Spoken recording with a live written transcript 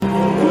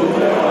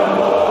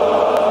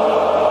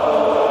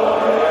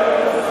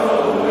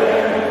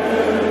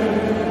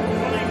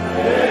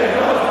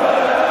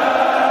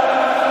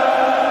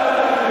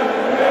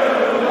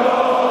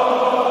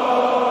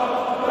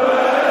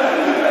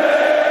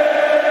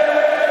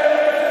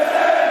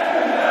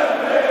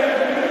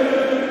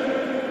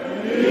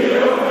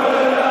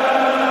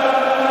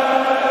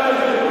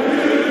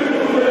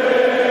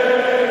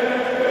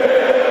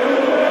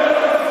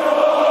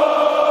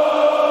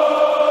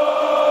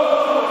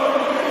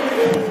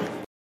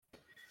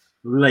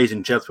Ladies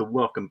and gentlemen,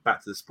 welcome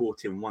back to the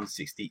Sporting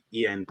 160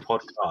 EN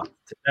podcast.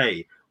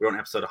 Today, we're on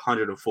episode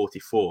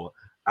 144,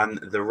 and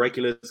the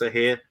regulars are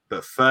here.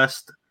 But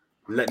first,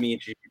 let me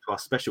introduce you to our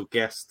special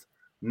guest,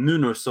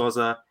 Nuno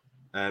Souza.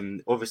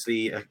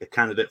 Obviously, a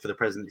candidate for the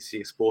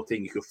presidency of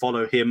Sporting. You can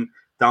follow him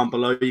down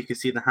below. You can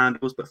see the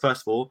handles. But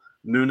first of all,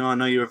 Nuno, I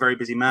know you're a very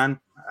busy man.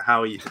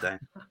 How are you today?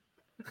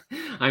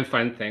 I'm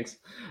fine, thanks.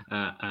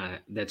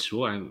 That's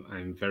true.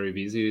 I'm very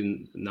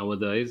busy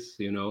nowadays.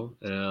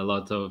 A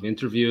lot of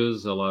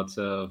interviews, a lot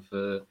of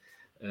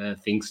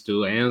things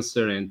to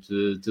answer and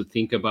to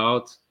think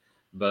about.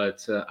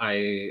 But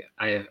I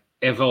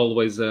have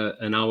always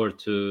an hour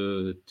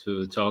to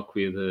talk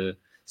with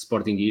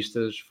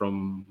Sportingistas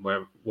from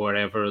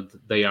wherever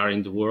they are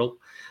in the world.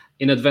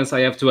 In advance, I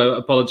have to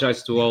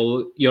apologize to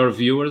all your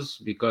viewers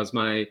because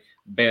my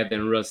bad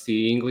and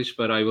rusty English,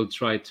 but I will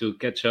try to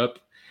catch up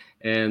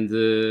and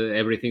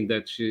everything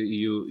that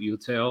you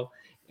tell,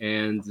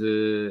 and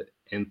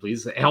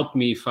please help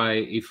me if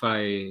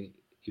I'm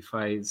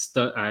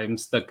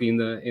stuck in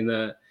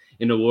a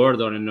word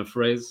or in a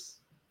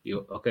phrase.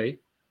 You okay?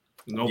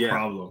 No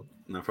problem.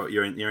 No problem.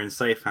 You're in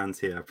safe hands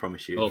here. I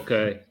promise you.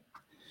 Okay.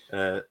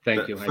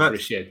 Thank you. I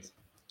appreciate it.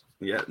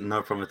 Yeah,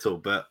 no problem at all.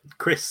 But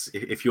Chris,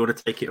 if you want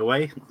to take it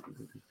away,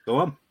 go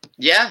on.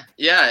 Yeah.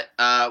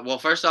 Well,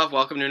 first off,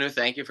 welcome, Nuno.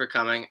 Thank you for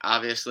coming.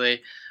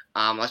 Obviously,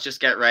 let's just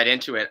get right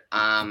into it.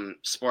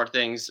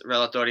 Sporting's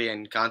Relatori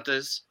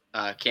Encantos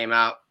came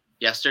out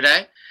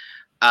yesterday.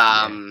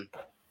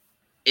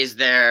 Is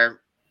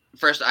there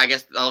first? I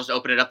guess I'll just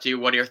open it up to you.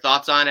 What are your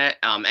thoughts on it?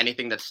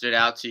 Anything that stood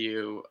out to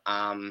you?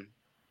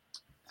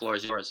 Floor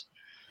is yours.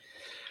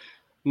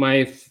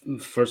 My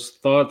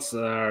first thoughts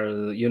are,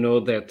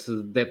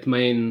 that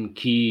main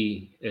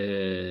key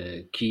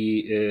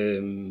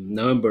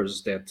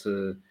numbers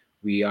that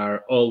we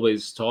are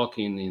always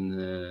talking in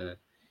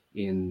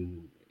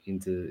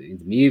the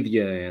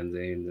media and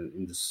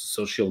in the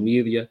social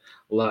media,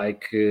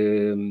 like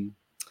the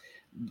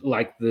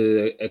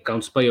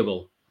accounts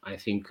payable. I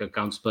think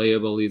accounts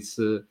payable is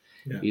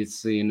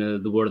it's in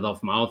the word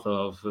of mouth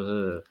of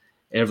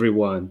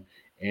everyone,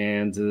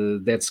 and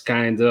that's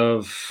kind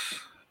of,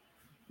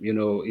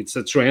 it's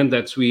a trend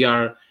that we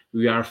are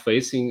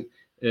facing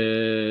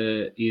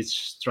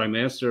each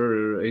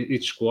trimester,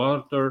 each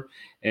quarter,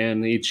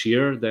 and each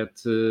year,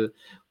 that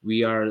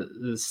we are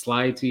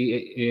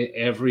slightly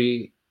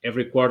every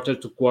quarter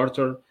to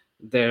quarter.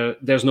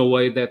 There's no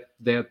way that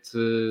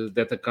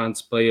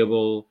accounts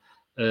payable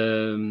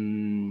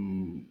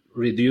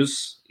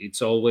reduce.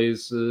 It's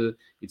always in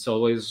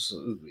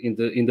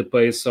the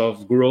pace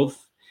of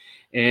growth,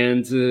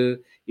 and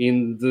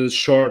in the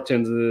short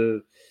and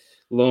the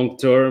long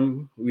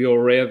term, we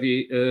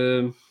already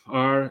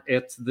are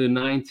at the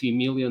 90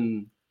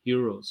 million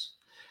euros.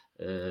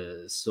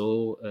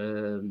 So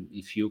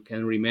if you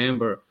can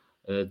remember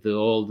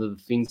all the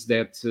things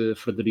that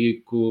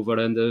Frederico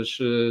Varandas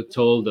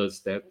told us,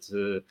 that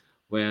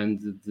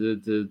when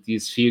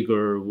this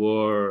figure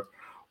were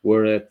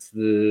at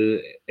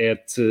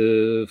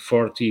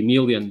 40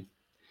 million,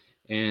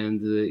 and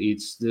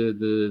it's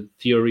the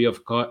theory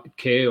of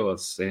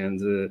chaos,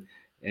 and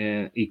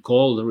he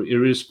called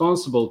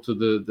irresponsible to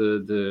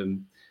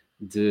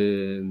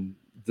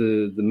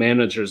the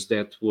managers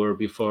that were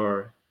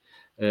before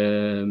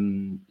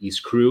his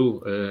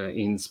crew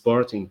in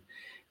Sporting,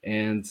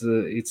 and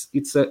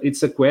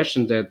it's a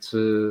question that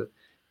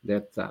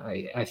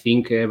I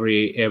think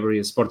every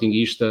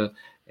Sportingista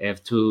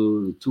have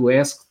to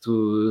ask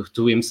to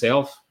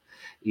himself,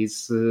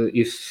 is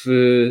if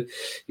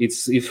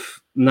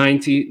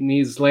 90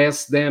 is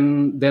less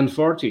than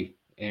 40,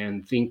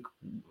 and think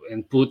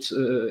and put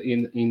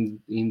in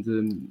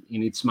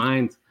its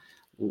mind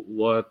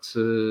what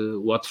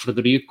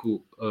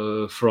Frederico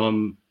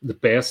from the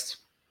past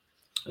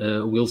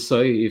will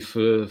say if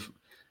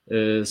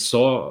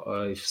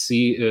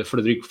see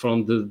Frederico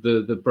from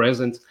the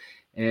present,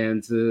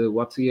 and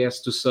what he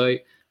has to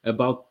say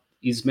about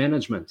his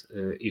management,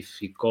 if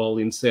he call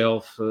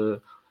himself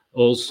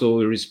also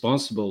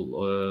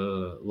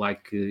irresponsible,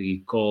 like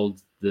he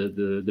called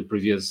the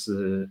previous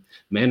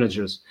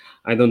managers.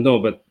 I don't know,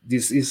 but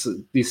this is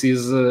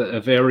a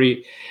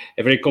very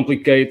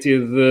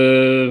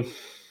complicated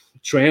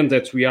trend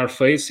that we are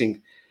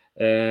facing,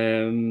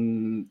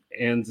 and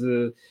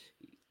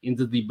in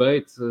the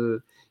debate,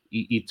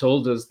 he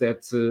told us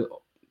that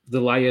the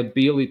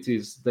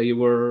liabilities, they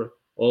were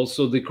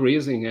also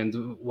decreasing,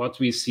 and what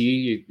we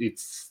see,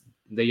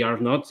 they are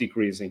not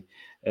decreasing.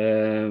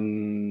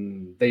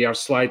 They are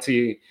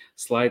slightly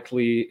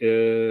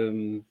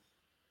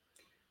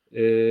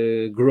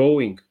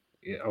growing.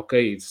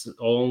 Okay, it's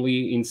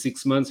only in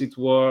 6 months it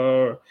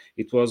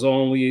was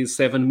only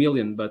 7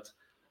 million, but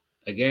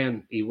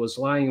again, he was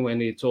lying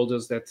when he told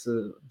us that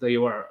they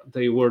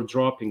were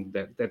dropping.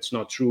 That's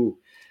not true,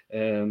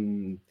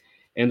 and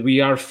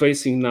we are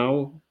facing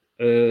now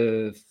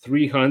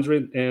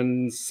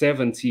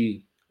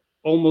 370,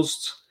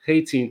 almost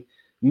 18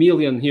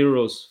 million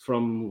euros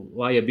from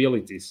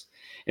liabilities,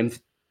 and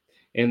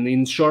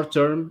in short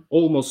term,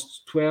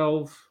 almost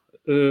 12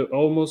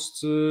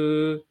 almost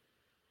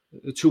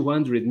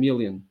 200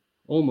 million,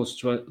 almost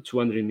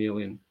 200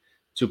 million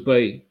to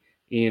pay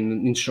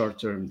in short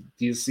term.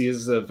 This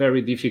is a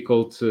very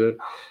difficult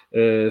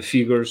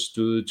figures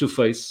to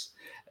face.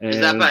 Is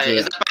that by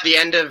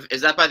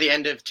the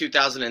end of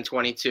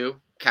 2022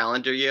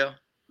 calendar year?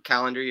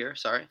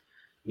 Sorry.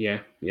 Yeah.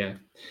 Yep.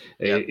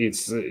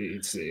 It's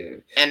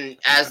and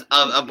as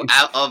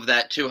of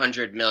that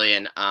 200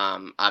 million,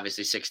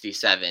 obviously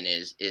 67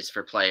 is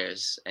for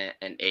players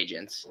and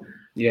agents.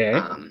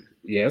 Yeah.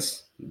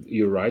 Yes,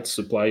 you're right.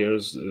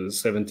 Suppliers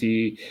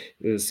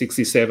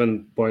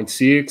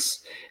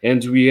 67.6,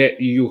 and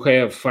you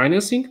have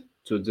financing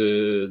to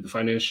the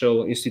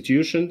financial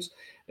institutions.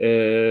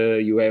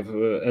 You have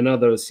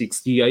another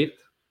 68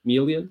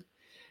 million.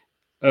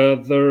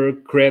 Other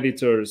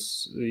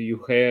creditors,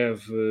 you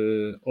have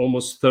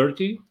almost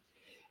 30,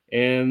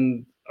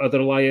 and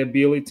other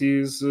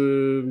liabilities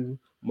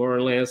more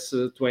or less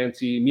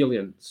 20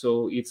 million.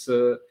 So it's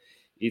a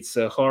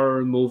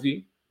horror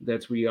movie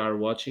that we are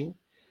watching,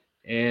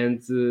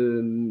 and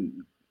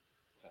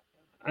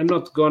I'm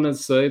not gonna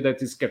say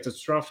that it's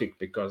catastrophic,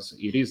 because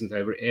it isn't.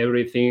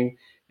 Everything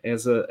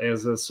as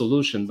a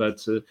solution,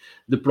 but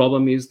the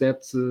problem is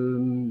that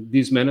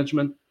this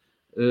management,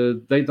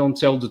 they don't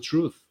tell the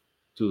truth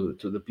to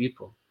the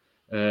people,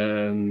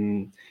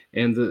 and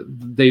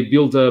they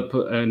build up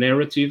a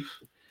narrative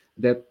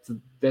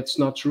that's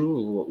not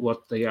true.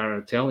 What they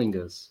are telling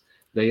us,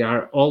 they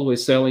are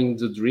always selling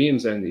the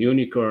dreams and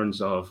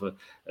unicorns of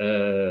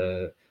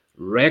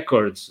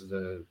records,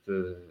 the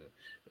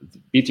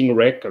beating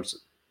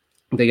records.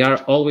 They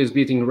are always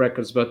beating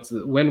records, but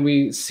when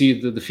we see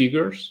the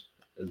figures,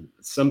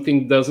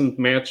 something doesn't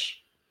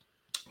match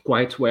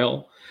quite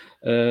well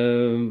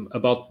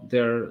about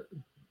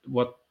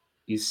what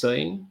he's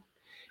saying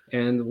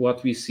and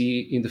what we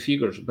see in the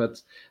figures.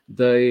 But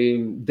they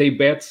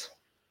bet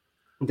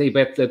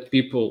that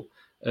people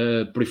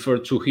prefer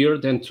to hear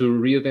than to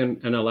read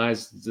and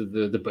analyze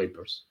the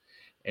papers,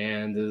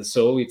 and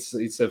so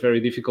it's a very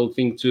difficult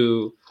thing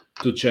to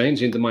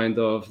change in the mind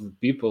of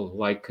people.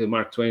 Like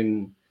Mark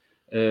Twain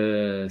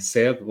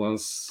said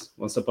once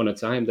upon a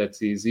time,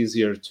 that it's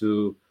easier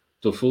to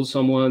fool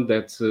someone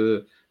that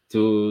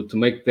to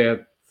make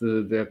that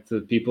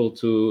people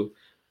to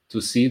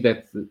see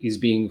that is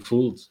being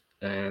fooled.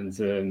 And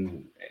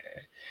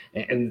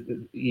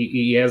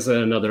he has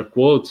another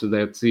quote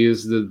that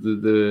is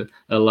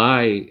a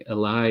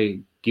lie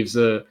gives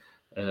a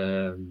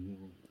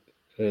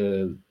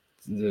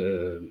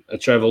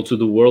travel to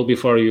the world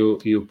before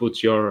you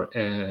put your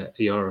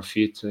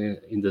feet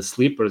in the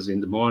slippers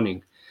in the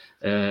morning.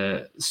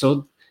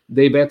 So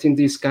they bet in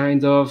this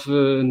kind of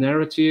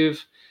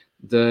narrative.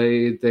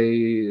 They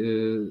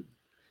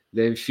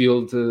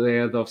filled the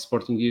head of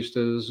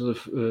Sportingistas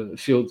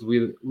filled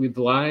with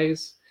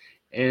lies,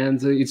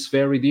 and it's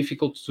very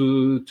difficult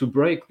to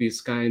break this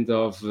kind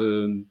of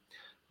thing.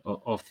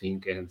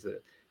 And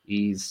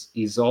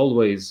he's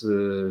always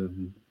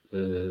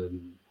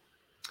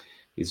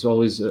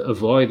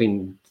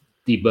avoiding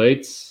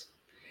debates,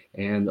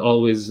 and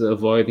always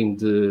avoiding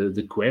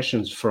the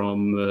questions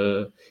from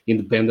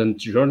independent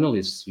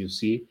journalists. You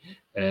see,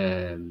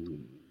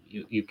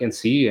 you can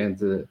see,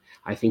 and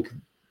I think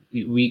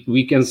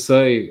we can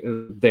say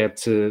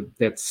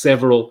that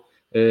several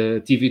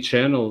TV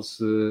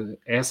channels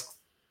asked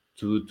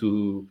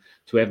to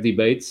have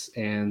debates,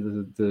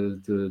 and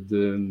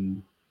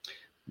the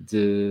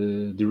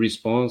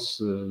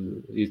response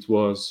it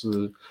was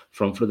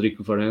from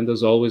Frederico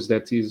Varandas always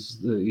that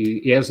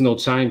he has no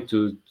time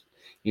to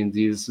in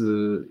this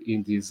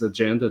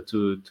agenda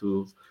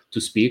to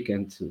speak,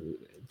 and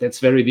that's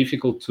very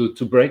difficult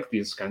to break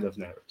this kind of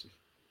narrative.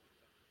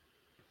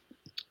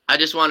 I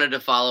just wanted to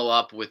follow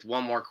up with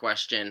one more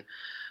question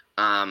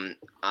on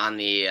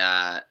the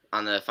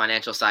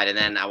financial side, and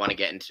then I want to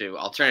get into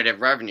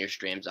alternative revenue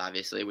streams,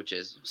 obviously, which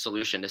is a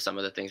solution to some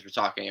of the things we're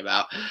talking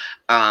about.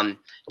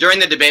 During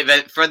the debate,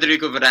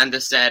 Frederico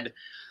Varandas said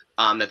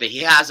that he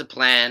has a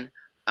plan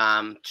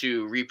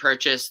to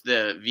repurchase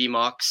the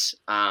VMOX,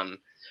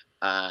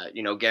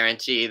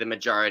 guarantee the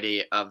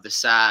majority of the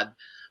SAD.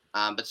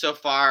 But so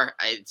far,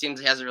 it seems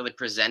he hasn't really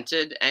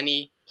presented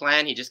any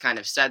plan. He just kind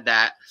of said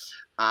that.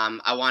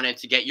 I wanted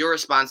to get your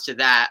response to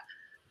that.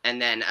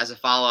 And then as a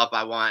follow-up,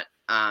 I want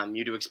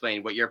you to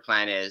explain what your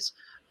plan is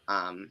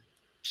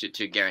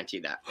to guarantee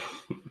that.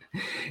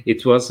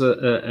 It was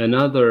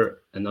another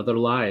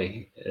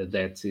line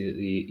that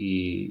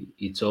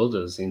he told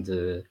us in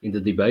the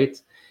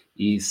debate.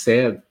 He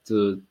said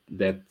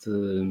that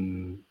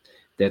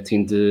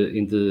in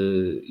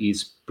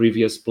his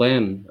previous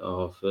plan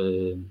of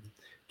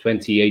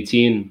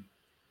 2018,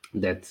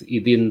 that he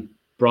didn't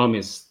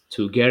promise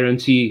to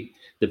guarantee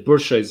the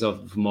purchase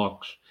of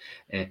VMOX,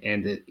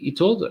 and he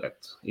told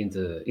that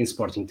in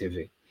Sporting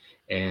TV.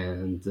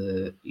 And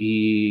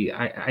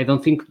I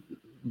don't think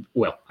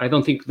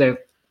that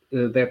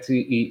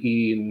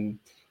he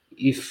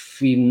if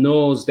he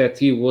knows that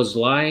he was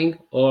lying,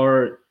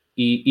 or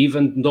he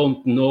even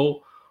doesn't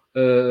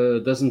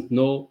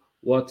know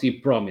what he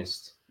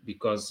promised.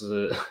 because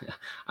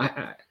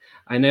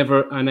I'm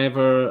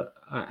never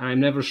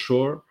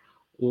sure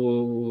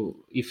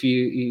if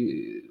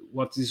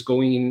what is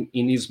going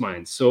in his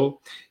mind. So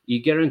he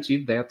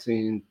guaranteed that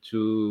in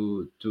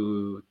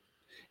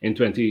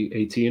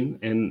 2018,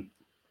 and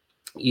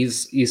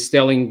is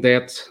telling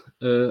that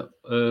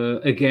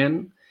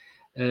again.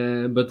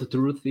 But the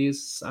truth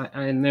is,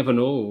 I never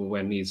know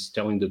when he's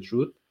telling the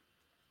truth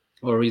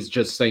or he's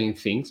just saying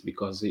things,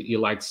 because he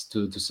likes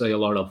to say a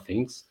lot of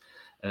things.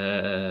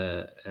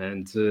 And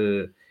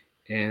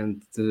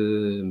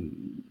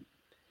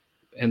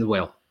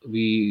well,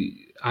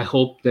 I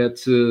hope that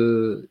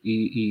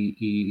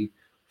he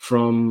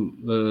from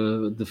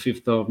the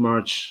 5th of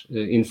March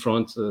in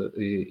front,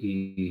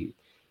 he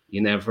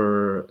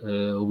never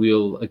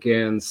will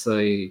again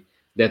say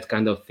that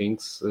kind of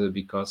things,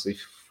 because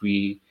if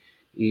we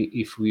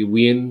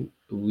win,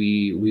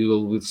 we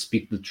will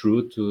speak the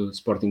truth to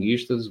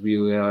Sportingistas.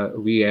 We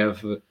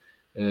have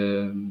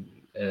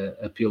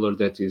a pillar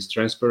that is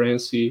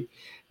transparency,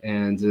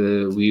 and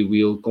we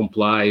will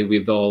comply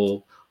with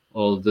all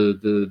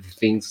the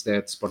things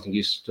that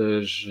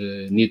Sportingistas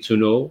need to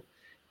know.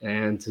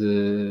 And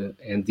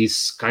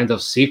this kind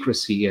of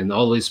secrecy and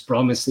always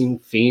promising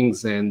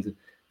things, and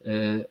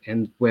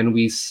when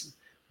we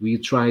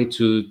try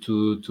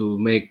to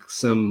make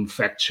some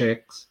fact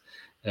checks,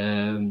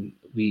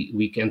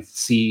 we can't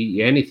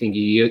see anything.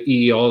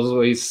 He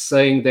always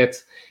saying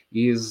that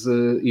is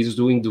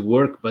doing the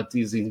work, but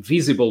is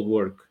invisible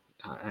work.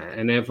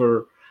 I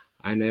never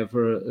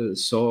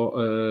saw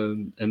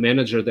a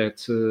manager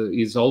that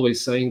is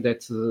always saying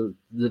that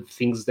the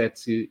things that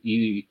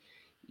he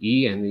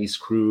and his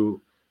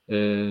crew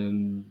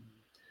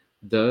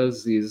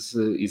does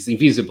is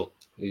invisible.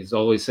 He's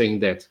always saying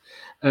that.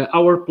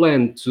 Our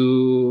plan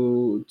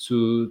to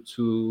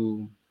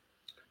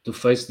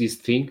face this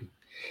thing,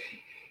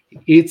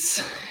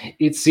 it's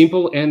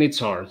simple and it's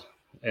hard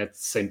at the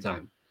same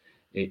time.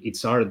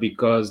 It's hard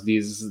because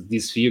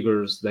these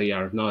figures, they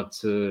are not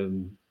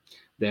good.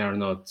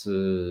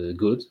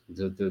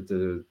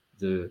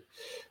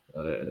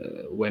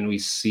 When we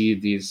see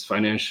these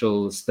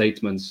financial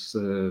statements,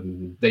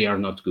 they are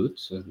not good.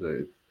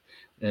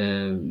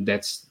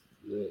 That's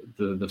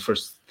the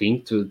first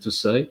thing to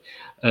say.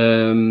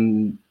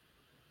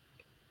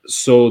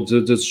 So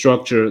the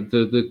structure,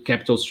 the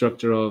capital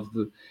structure of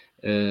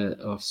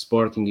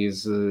Sporting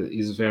is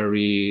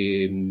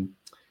very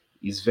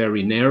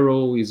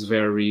narrow, is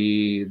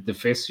very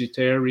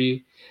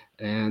deficitary,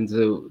 and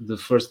the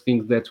first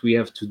thing that we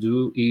have to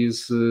do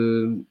is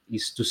to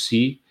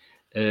see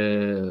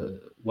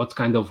what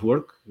kind of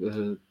work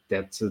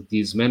that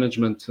this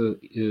management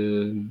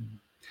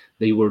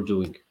they were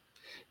doing,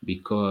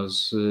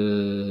 because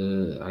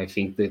I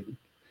think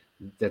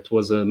that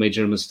was a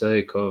major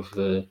mistake of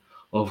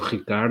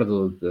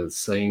Ricardo,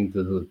 saying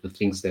the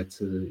things that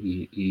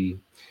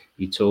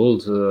he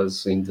told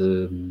us in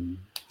the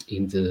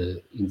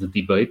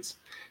debate,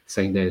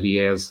 saying that he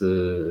has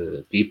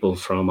people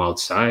from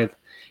outside.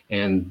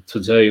 And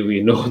today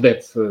we know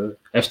that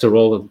after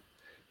all,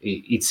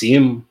 it's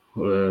him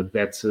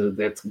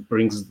that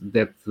brings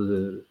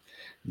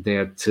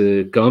that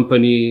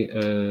company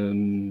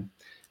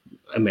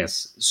a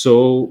mess.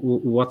 So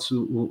what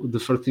the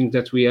first thing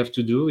that we have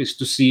to do is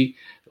to see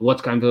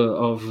what kind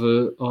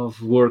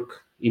of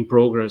work in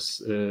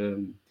progress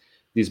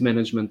this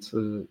management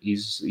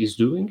is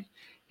doing,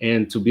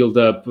 and to build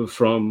up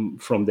from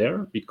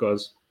there,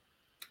 because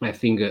I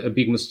think a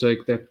big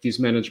mistake that this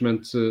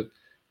management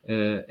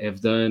have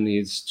done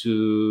is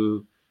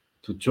to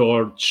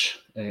torch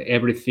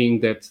everything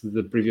that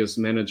the previous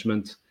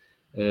management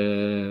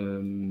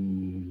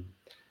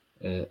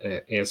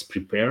has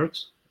prepared.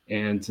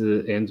 And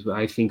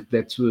I think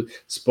that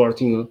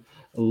Sporting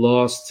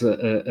lost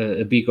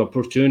a big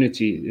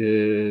opportunity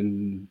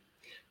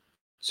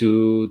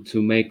to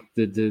make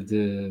the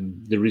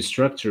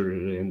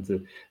restructure and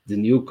the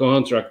new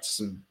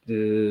contracts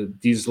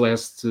these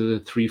last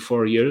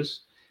 3-4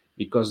 years,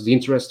 because the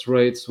interest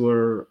rates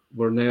were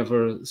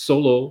never so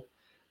low.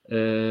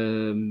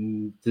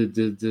 The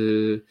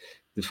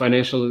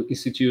financial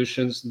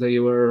institutions, they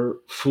were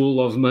full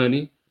of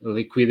money,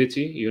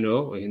 liquidity, in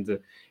the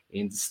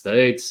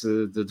States.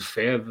 The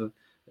Fed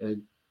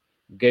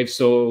gave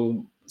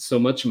so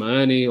much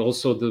money,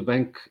 also the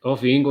Bank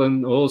of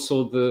England,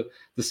 also the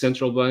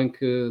central bank,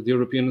 the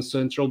European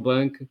Central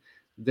Bank.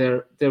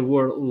 There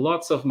were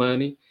lots of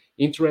money,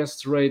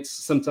 interest rates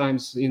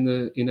sometimes in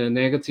a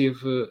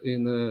negative,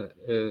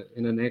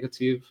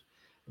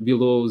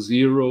 below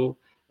zero,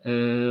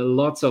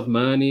 lots of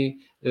money,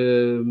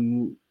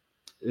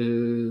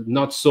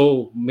 not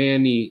so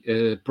many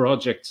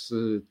projects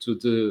to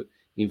the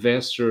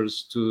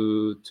investors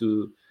to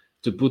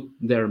put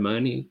their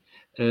money.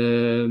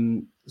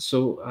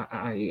 So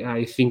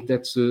I think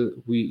that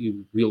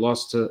we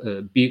lost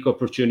a big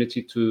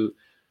opportunity to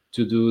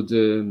do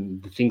the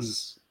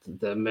things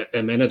the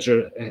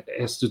manager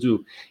has to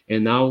do,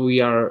 and now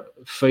we are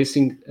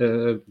facing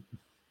a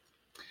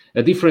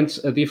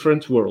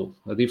different world,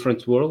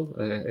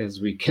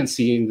 as we can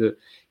see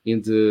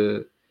in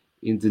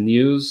in the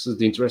news.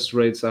 The interest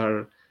rates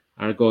are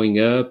going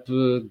up.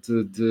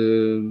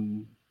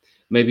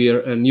 Maybe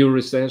a new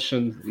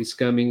recession is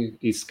coming,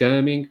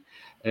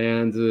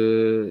 and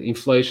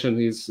inflation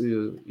is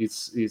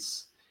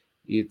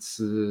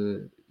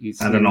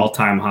at an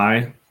all-time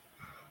high.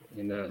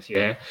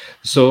 Yeah,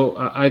 so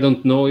I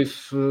don't know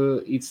if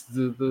it's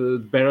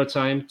the better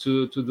time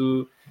to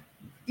do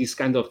these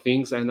kind of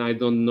things, and I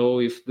don't know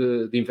if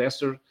the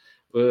investor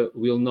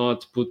will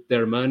not put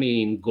their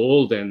money in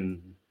gold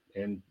and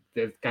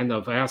that kind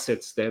of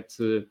assets that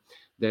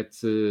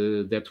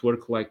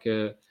work like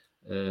a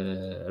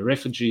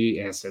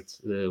refugee asset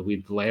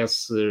with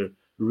less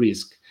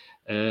risk.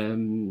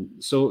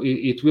 So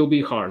it will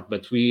be hard,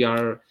 but we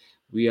are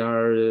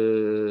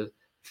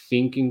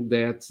thinking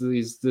that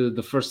is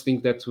the first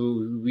thing that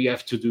we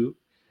have to do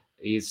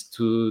is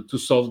to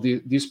solve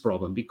this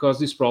problem, because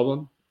this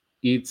problem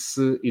it's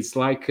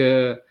like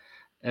a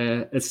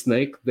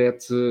snake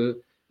that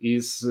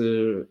is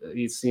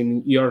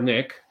in your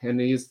neck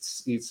and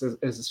it's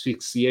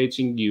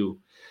asphyxiating you.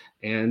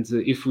 And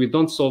if we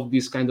don't solve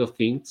these kind of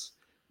things,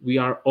 we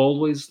are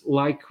always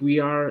like we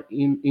are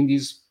in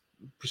this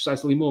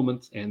precisely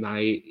moment. And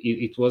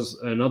it was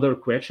another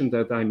question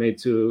that I made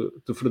to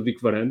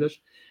Frederico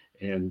Varandas,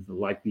 and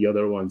like the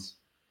other ones,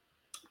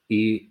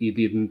 he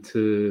didn't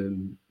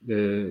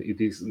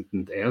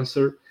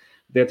answer.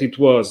 That it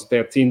was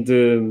that in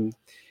the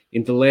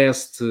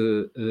last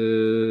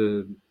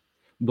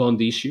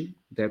bond issue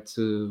that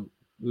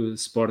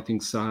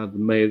Sporting SAD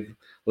made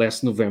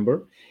last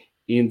November,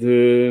 in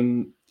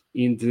the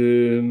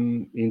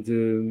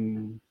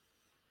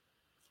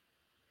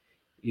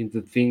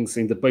things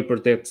in the paper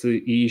that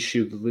he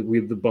issued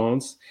with the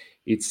bonds,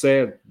 it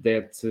said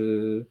that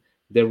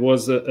there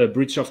was a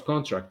breach of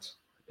contract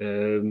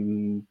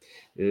in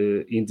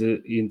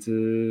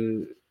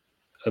the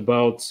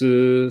about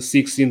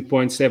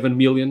 16.7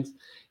 million,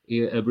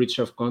 a breach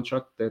of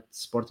contract that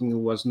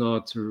Sporting was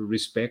not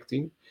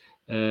respecting,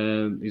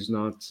 is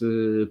not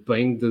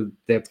paying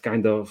that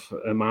kind of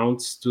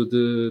amounts to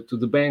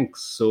the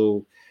banks.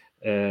 So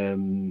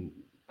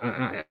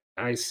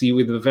I see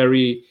with a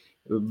very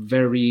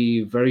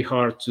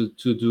hard to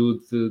do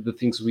the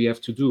things we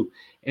have to do.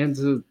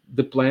 And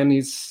the plan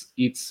is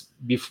it's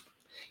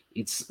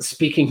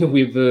speaking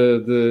with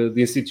the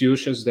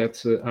institutions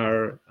that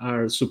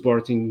are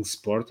supporting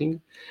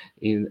Sporting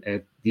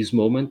at this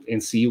moment,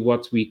 and see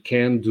what we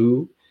can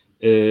do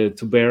to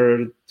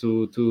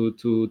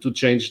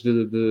change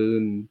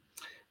the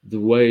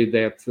way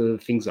that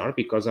things are,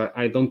 because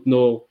I don't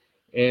know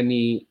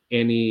any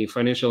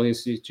financial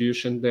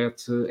institution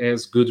that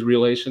has good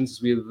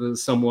relations with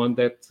someone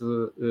that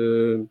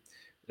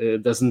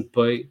doesn't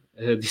pay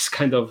this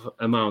kind of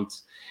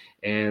amount.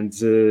 And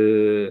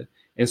so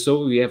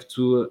we have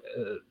to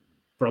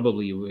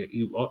probably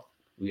we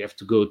have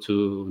to go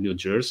to New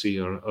Jersey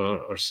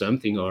or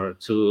something, or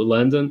to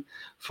London,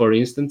 for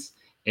instance,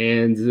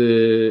 and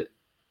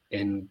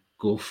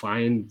go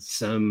find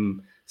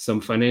some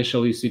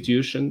financial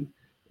institution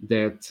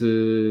that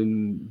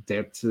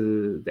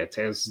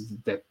has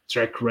that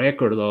track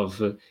record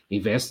of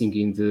investing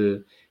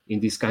in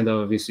this kind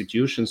of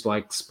institutions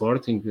like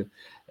Sporting,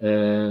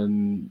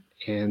 and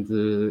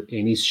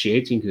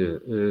initiating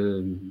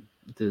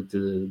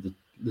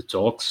the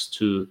talks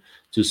to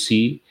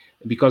see,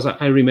 because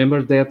I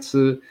remember that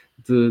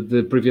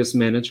the previous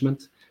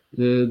management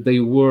they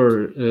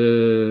were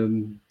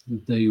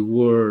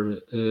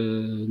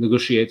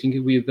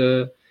negotiating with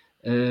a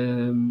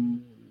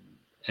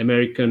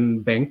American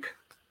bank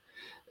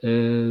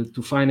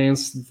to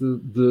finance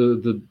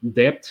the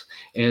debt,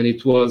 and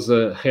it was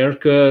a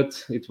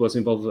haircut. It was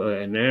involved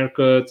an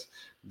haircut,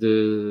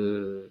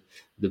 the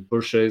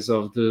purchase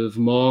of the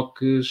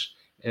VMOCs,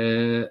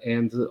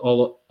 and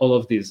all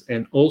of this,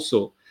 and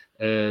also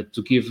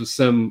to give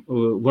some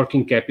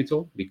working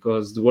capital,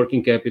 because the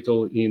working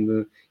capital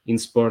in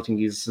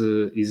Sporting is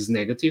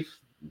negative.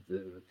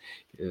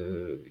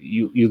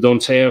 You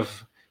don't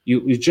have,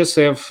 you just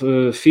have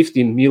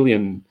 15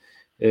 million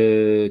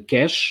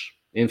cash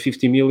and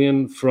 50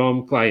 million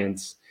from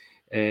clients,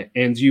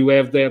 and you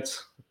have that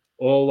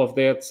all of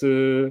that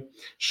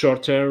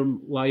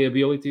short-term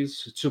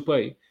liabilities to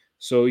pay.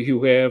 So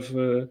you have,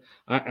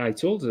 I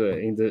told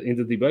in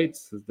the debate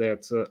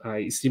that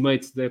I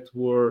estimate that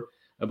were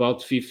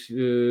about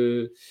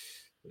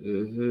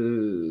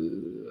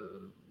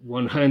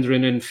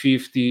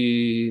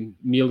 150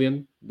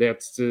 million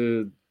that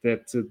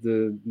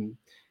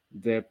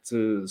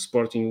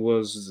Sporting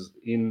was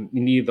in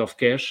need of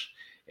cash,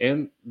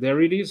 and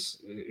there it is.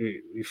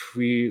 If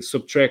we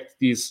subtract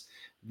these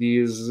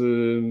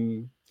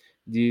 30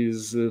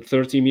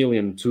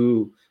 million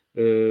to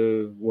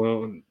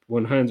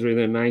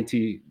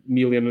 190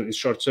 million in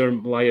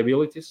short-term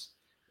liabilities,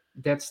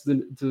 that's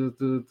the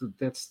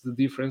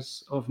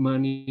difference of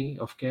money,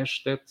 of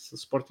cash, that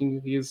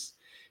Sporting is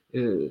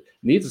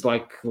needs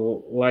like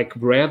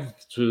bread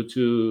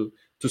to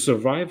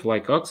survive,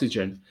 like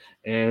oxygen.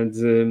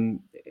 And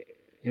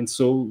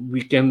so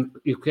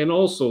you can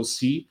also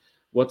see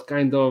what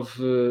kind of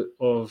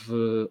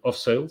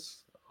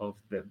sales,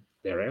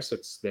 their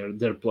assets,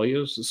 their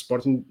players.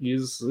 Sporting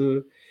is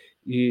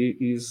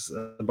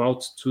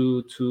about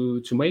to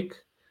make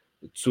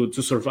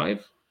to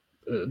survive.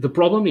 The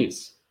problem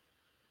is,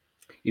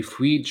 if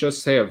we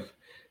just have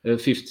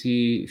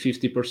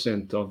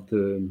 50% of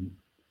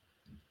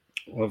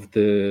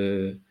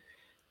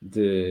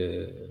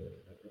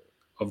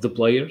the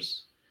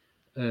players,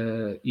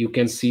 you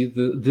can see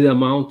the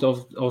amount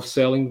of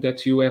selling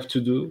that you have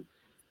to do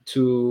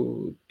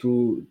to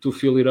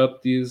fill it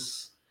up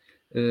this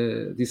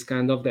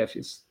kind of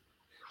deficit.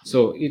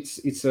 So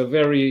it's a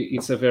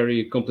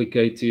very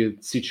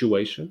complicated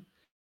situation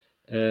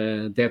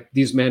that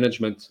this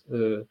management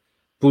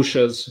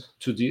pushes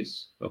to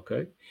this.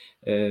 Okay,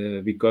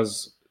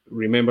 because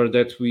remember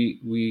that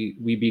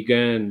we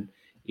began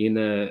in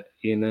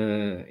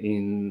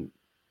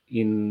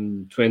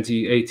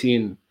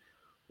 2018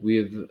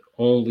 with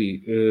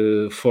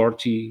only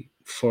 40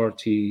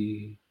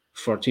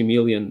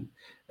 million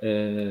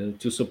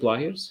to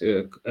suppliers,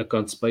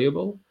 accounts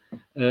payable,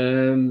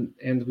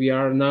 and we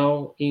are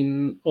now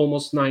in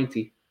almost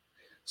 90.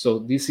 So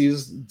this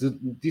is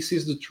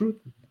the truth.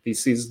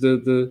 This is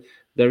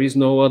there is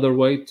no other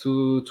way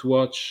to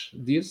watch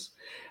this,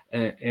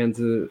 and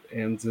so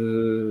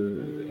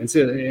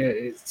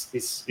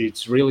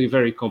it's really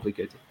very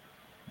complicated.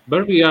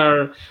 But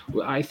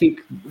I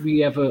think we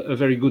have a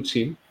very good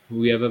team.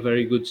 We have a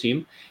very good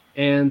team,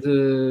 and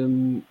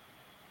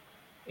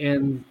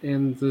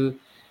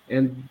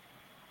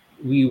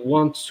we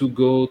want to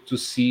go to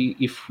see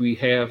if we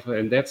have,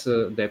 and that's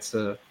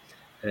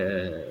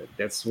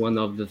one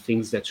of the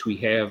things that we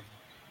have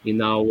in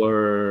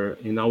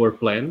our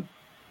plan,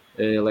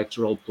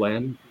 electoral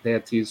plan,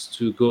 that is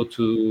to go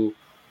to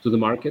the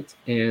market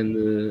and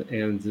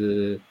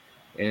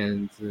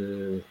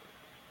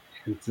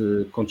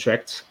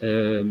contract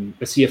a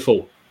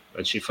CFO,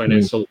 a chief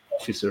financial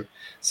officer,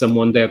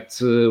 someone that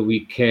we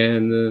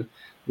can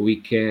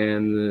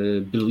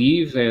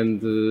believe,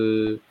 and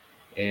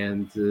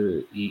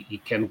he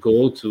can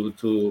go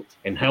to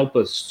and help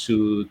us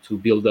to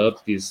build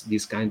up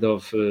this kind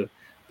of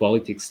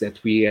politics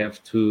that we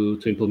have to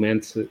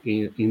implement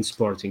in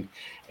sporting.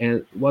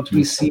 And what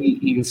we see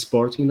in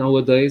sporting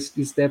nowadays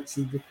is that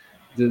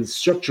the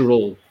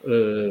structural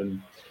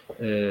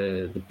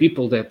the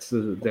people that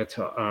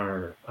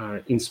are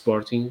in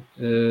sporting,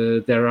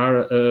 there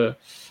are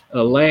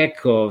a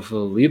lack of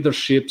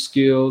leadership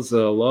skills,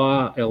 a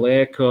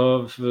lack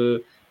of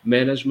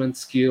management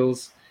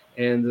skills,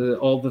 and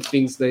all the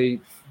things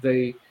they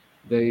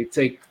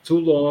take too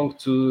long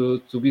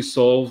to be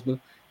solved.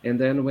 And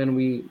then when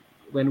we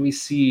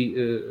see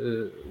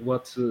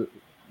what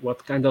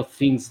kind of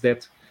things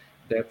that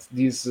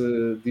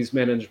this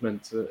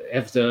management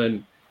have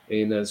done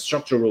in a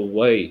structural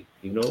way,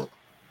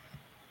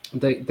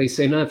 they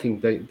say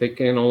nothing. They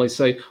can only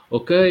say,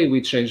 okay,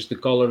 we changed the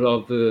color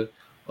of the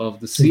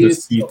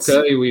seats.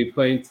 Okay, we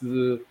paint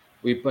in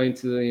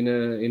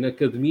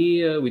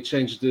academia. We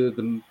changed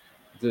the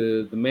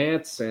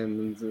mats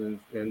and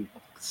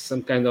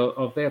some kind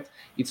of that.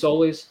 It's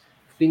always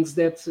things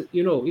that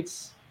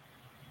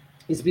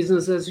it's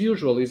business as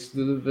usual. It's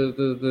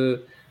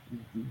the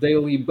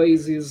daily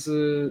basis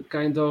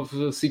kind of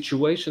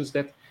situations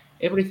that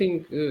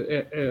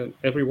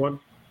everyone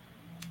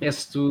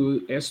has to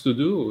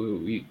do.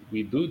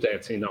 We do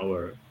that in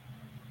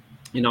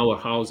our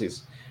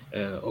houses.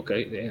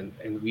 Okay,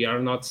 and we are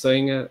not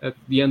saying at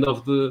the end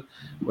of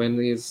when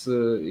it's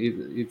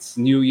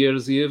New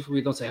Year's Eve,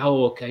 we don't say,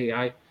 oh,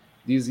 okay,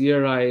 this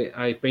year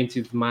I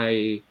painted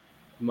my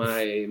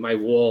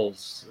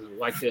walls,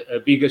 like a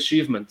big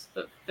achievement.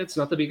 That's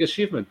not a big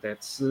achievement.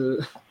 That's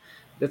a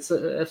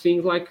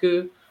thing like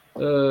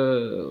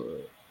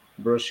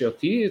brush your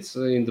teeth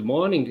in the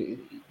morning.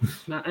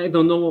 I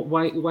don't know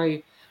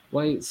why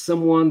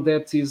someone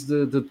that is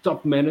the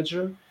top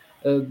manager,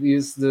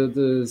 is the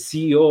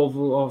CEO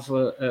of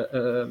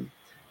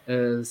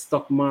a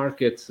stock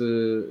market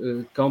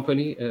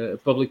company, a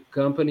public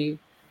company,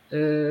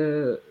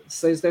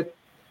 says that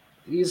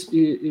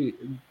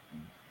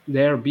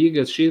their big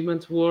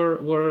achievement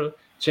were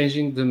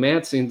changing the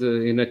mats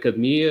in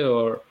academia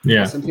or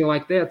something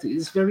like that.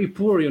 It's very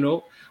poor,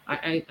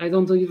 I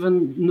don't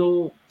even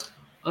know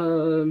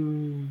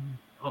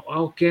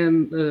how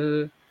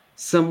can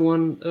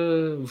someone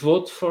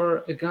vote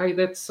for a guy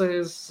that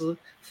says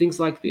things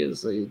like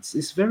this.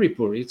 It's very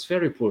poor. It's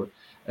very poor.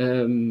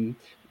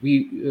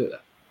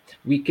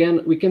 We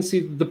can see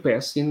the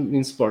past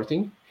in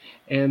sporting,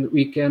 and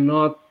we can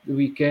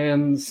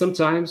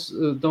sometimes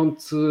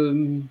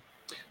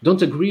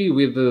don't agree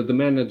with the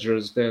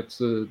managers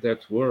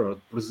that were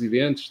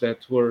presidents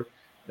that were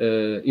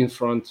in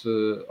front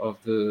of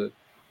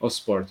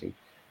sporting,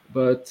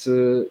 but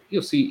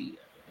you see,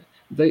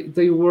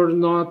 they were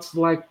not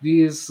like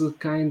this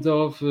kind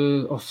of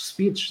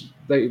speech.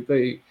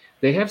 They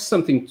have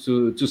something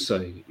to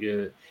say.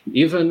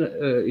 Even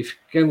if you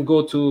can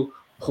go to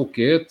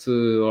Roquette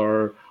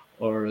or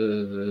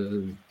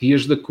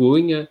Dias da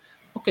Cunha,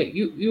 okay,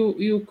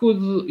 you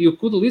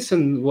could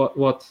listen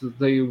what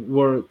they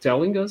were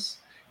telling us.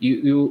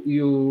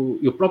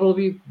 you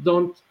probably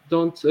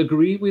don't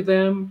agree with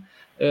them,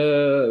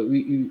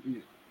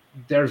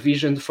 their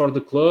vision for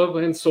the club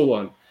and so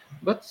on,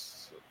 but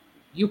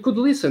you could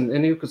listen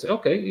and you could say,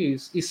 okay,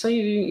 he's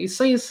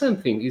saying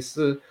something. He's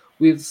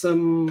with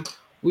some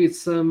with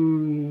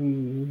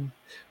some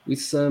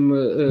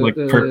Like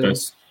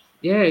purpose.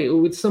 yeah,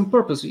 with some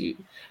purpose.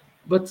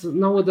 But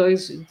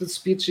nowadays the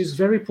speech is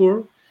very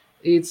poor.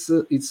 It's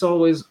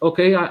always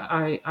okay.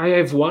 I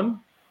have won.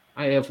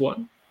 I have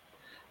won.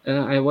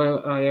 I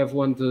have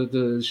won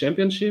the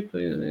championship,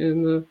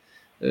 and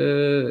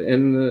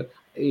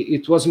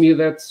it was me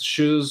that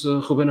chose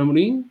Ruben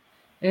Amorim,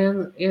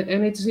 and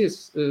it's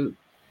this.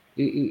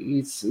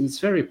 It's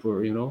very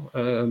poor, you know.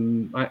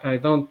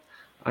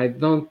 I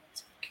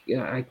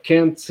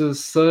can't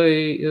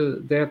say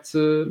that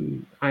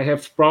I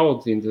have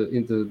proud in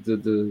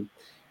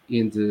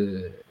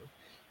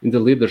the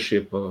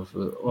leadership of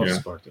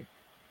Sporting.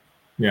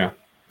 Yeah,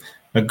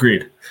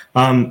 agreed.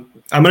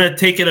 I'm going to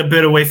take it a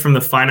bit away from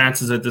the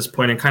finances at this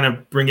point and kind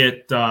of bring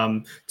it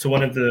to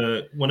one of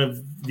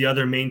the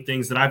other main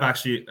things that I've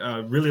actually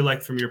really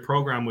liked from your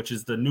program, which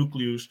is the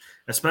Nucleus,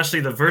 especially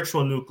the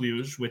virtual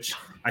Nucleus, which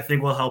I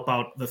think will help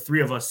out the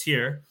three of us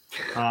here,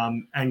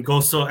 and go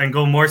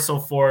more so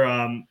for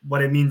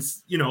what it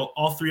means. You know,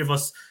 all three of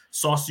us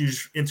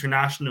sausage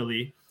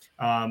internationally.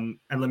 And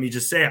let me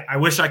just say, I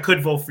wish I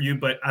could vote for you,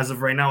 but as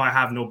of right now, I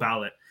have no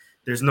ballot.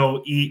 There's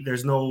no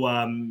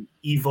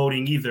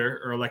e-voting either,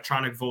 or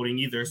electronic voting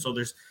either. So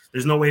there's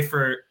no way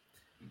for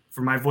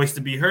my voice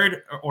to be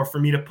heard, or for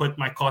me to put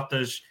my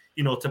cotas,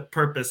 you know, to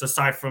purpose,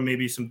 aside from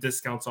maybe some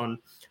discounts on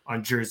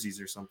jerseys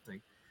or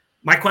something.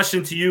 My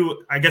question to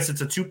you, I guess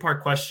it's a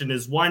two-part question,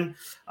 is one,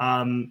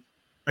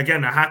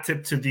 again, a hat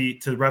tip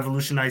to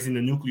revolutionizing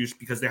the Nucleus,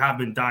 because they have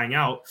been dying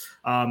out.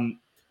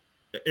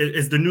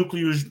 Is the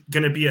Nucleus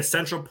going to be a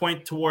central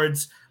point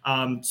towards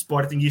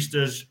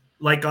Sportingistas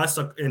like us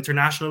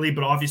internationally,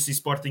 but obviously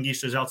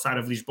Sportingistas outside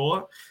of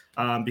Lisboa,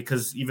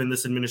 because even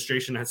this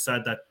administration has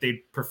said that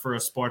they prefer a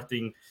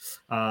Sporting.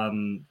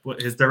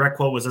 His direct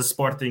quote was a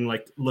Sporting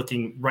like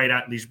looking right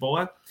at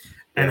Lisboa.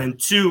 And then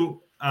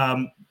two,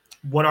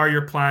 what are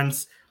your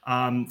plans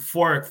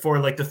for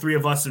like the three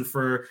of us, and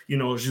for, you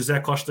know,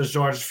 José Costa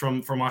Jorge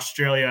from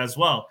Australia as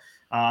well,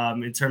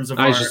 in terms of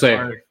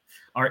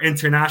our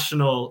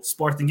international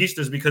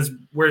Sportingistas, because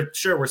we're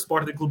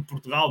Sporting Clube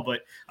Portugal, but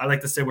I like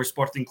to say we're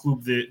Sporting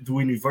Clube do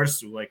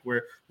Universo, like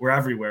we're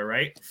everywhere,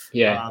 right?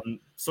 Yeah.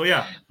 So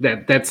yeah,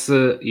 that's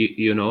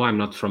you know, I'm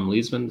not from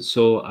Lisbon,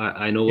 so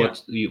I know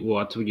what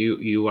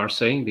you are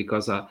saying,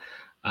 because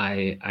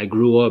I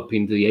grew up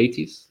in the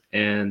 80s,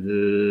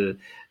 and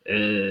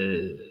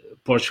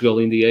Portugal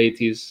in the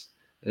 80s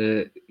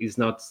is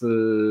not.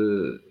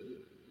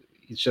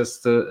 It's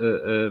just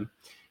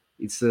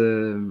it's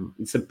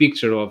a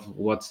picture of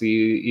what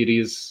it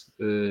is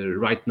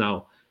right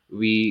now.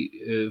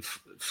 We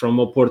from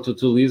Oporto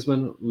to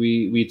Lisbon,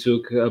 we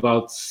took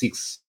about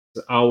 6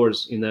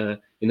 hours in a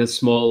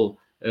small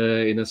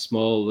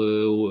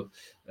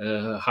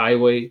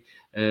highway,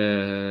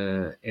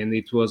 and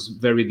it was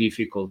very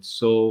difficult.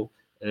 So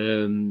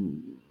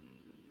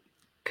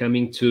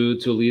coming to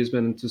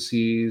Lisbon to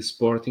see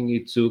Sporting,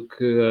 it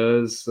took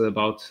us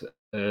about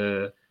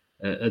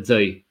a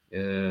day.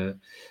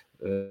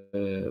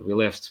 We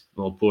left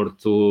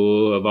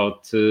Porto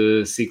about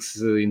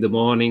 6 in the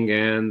morning,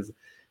 and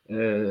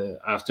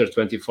after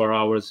 24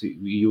 hours,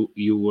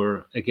 you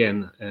were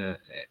again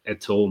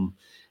at home.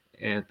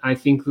 And I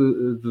think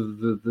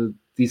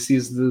this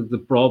is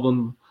the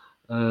problem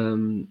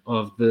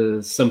of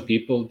some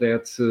people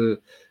that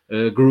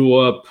grew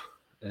up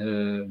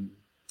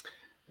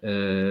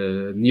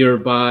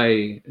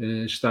nearby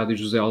Estádio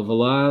José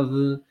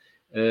Alvalade,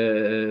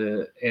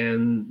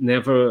 and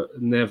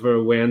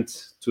never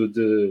went to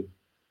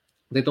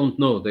they don't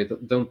know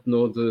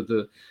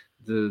the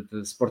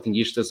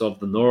Sportingistas of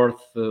the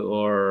north,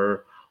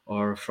 or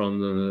from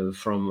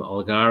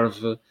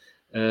Algarve,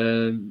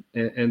 and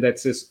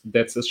that's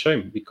a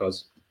shame,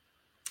 because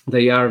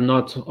they are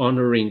not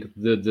honoring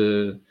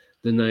the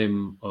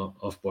name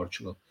of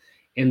Portugal.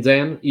 And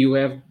then you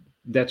have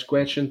that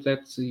question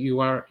that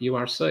you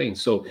are saying.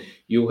 So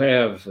you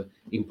have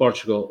in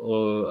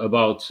Portugal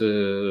about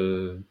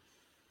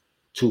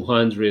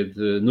 200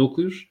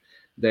 nucleus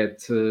that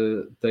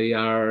they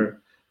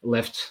are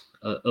left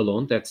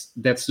alone.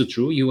 That's the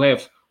truth. You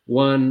have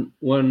one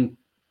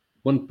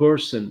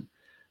person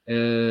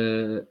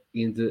in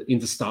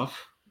the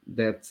staff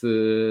that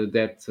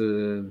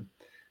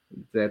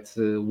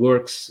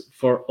works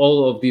for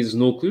all of these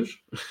nucleus.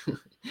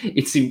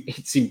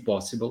 It's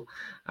impossible.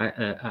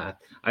 I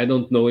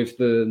don't know if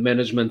the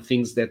management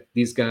thinks that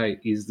this guy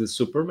is the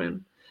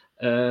Superman,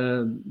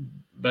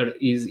 but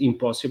it's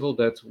impossible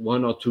that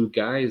one or two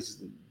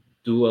guys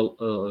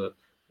do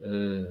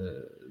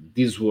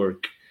this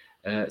work.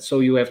 So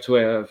you have to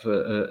have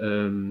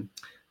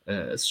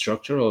a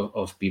structure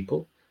of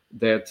people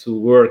that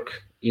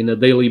work in a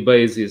daily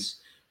basis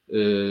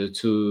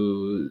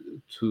to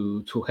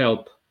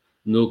help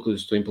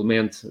nucleus to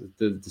implement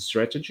the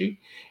strategy.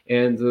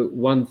 And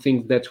one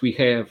thing that we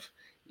have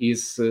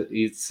is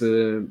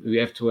we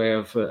have to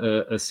have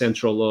a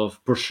central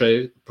of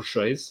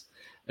purchase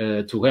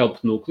to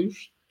help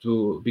nucleus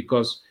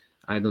because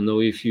I don't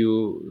know if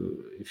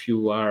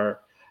you are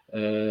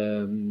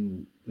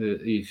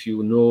if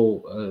you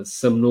know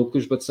some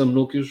nucleus, but some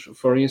nucleus,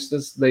 for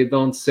instance, they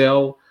don't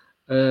sell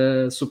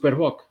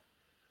Superboc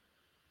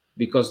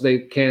because they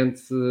can't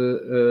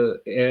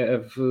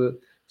have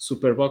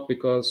Superboc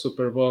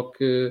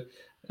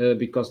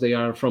because they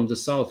are from the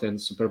south and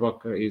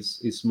Superboc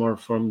is more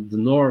from the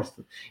north,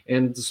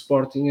 and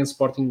Sporting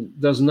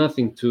does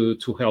nothing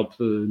to help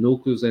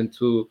nucleus and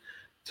to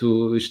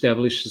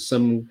establish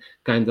some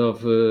kind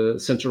of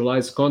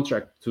centralized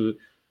contract to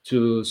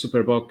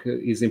Superboc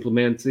is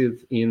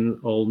implemented in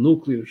all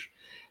nucleus.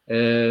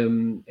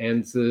 And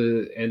if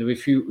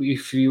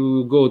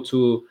you go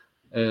to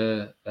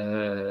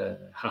a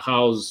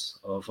house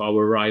of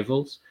our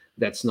rivals,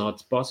 that's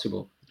not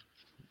possible,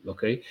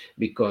 okay?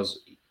 Because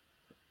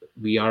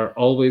we are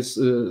always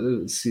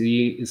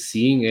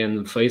seeing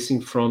and facing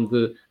from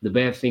the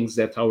bad things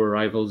that our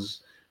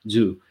rivals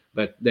do.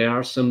 But there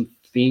are some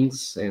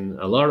things and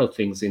a lot of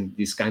things in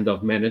this kind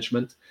of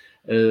management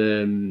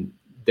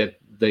that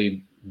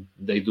they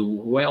do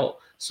well.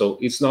 So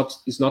it's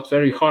not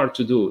very hard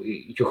to do.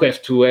 You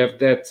have to have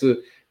that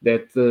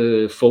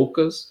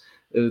focus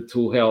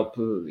to help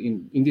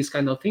in these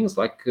kind of things,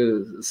 like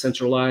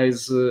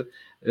centralize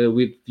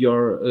with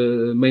your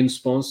main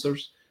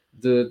sponsors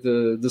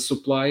the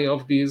supply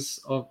of these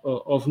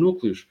of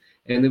nucleus,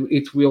 and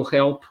it will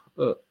help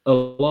a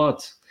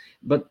lot.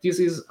 But this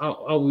is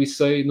how we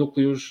say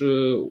nucleus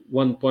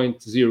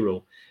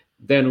 1.0.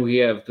 Then we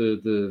have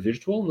the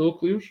virtual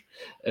nucleus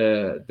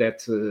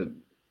that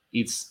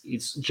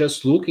it's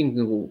just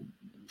looking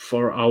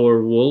for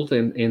our world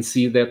and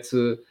see that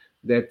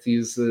that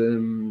is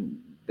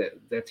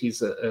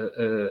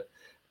a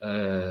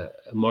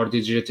more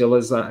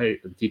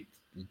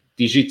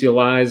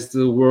digitalized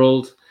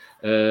world.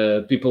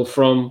 People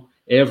from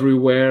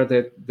everywhere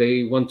that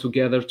they want to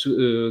gather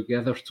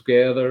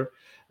together,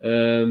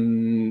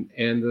 and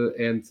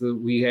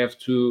we have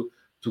to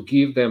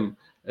give them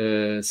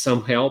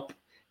some help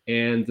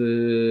and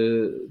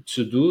to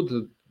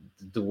do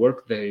the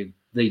work they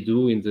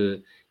do in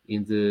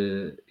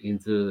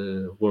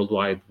the World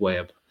Wide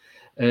Web.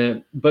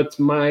 But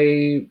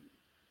my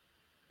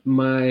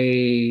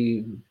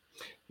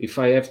if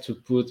I have to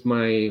put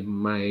my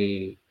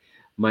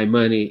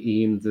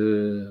money in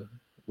the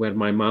where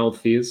my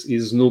mouth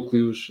is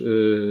nucleus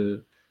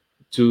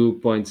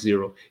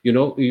 2.0. You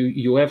know,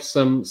 you have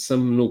some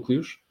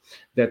nucleus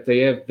that they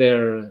have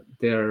their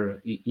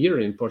here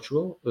in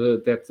Portugal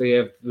that they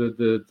have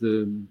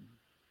the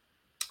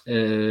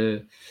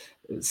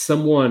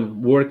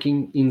someone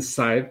working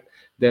inside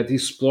that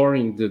is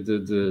exploring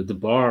the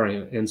bar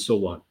and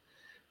so on.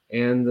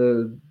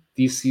 And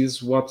this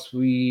is what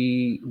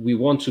we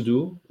want to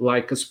do,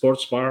 like a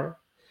sports bar.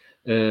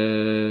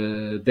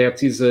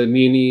 That is a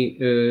mini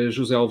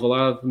José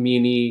Alvalade,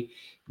 mini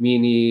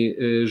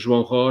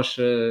João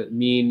Rocha,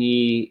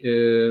 mini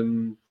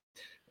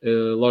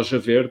Loja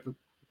Verde,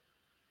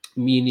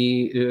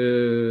 mini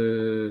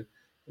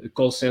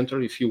call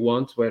center, if you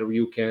want, where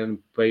you can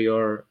pay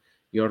your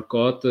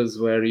quotas,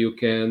 where you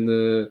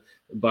can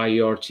buy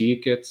your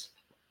tickets.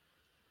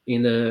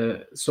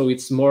 So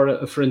it's more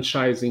a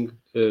franchising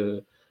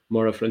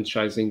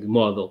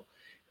model.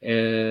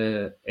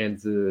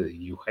 And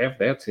you have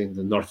that in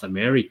the North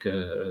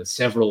America,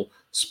 several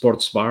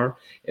sports bar.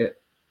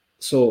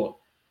 So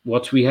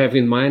what we have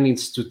in mind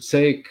is to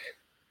take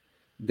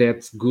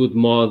that good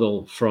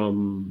model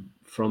from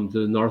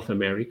the North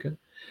America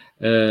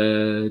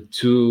to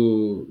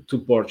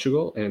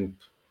Portugal, and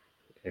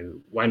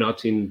why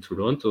not in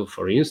Toronto,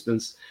 for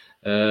instance,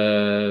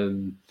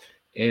 and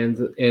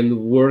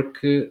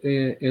work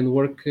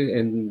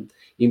and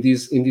in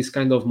this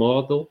kind of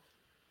model.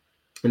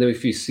 And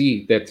if we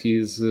see that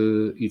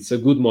it's a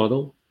good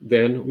model,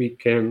 then we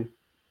can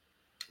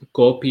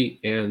copy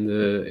and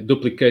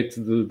duplicate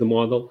the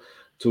model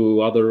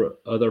to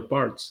other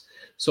parts.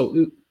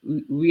 So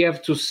we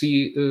have to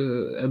see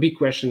a big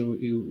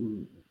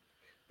question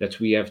that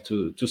we have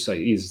to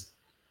say is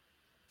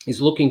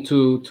looking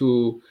to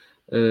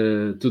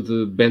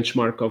the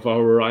benchmark of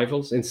our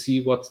rivals and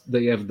see what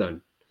they have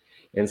done,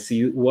 and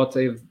see what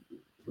they've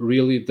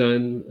really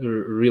done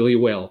really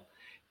well,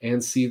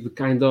 and see the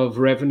kind of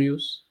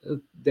revenues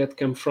that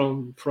come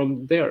from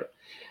there.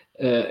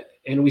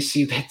 And we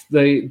see that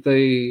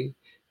the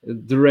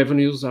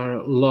revenues are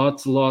a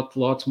lot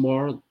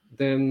more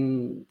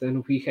than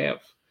we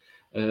have.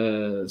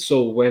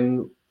 So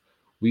when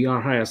we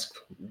are asked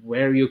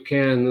where you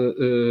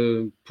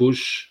can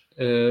push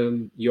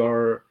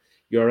your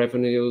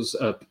revenues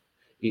up,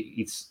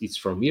 it's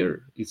from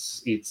here.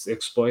 It's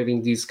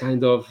exploiting these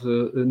kind of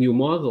new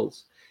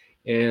models,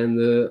 and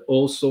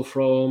also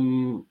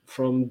from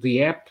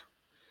the app.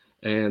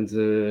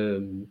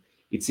 And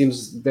it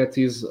seems that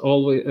is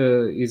always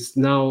is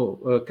now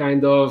a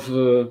kind of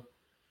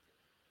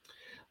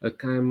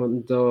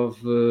kind of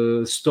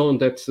stone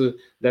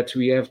that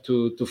we have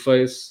to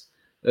face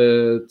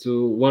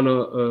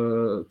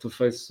to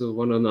face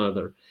one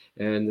another.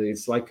 And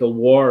it's like a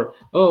war.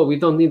 Oh, we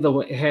don't need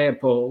a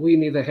help, or we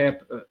need a help.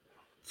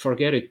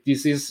 Forget it.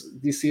 This is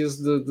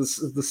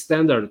the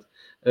standard.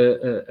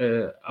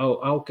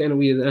 How can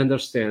we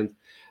understand?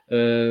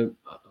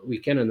 We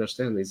can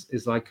understand.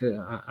 It's like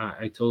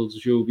I told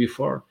you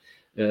before.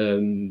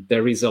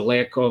 There is a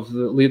lack of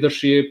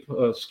leadership,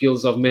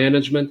 skills of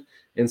management,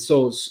 and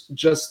so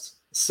just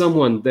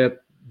someone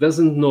that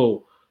doesn't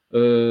know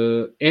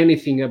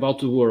anything about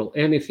the world,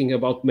 anything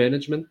about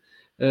management,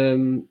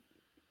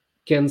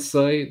 can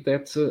say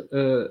that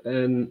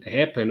an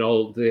app and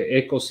all the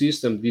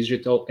ecosystem,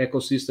 digital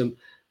ecosystem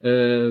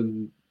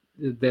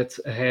that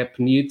app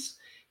needs,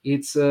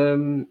 it's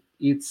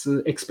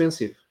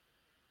expensive,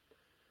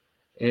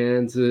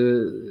 and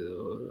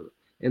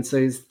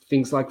says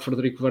things like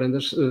Frederico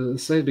Varandas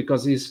said,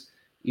 because he's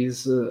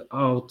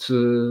out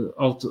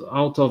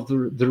of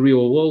the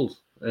real world,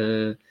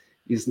 and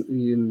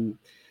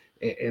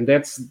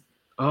that's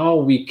how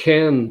we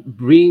can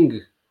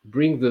bring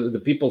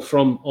the people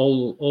from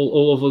all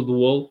over the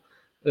world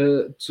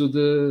to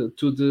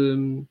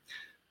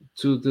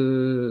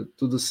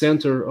the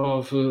center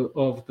of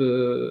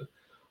the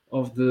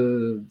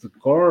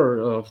core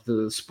of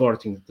the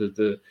sporting,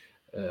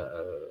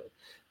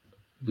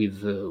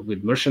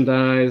 with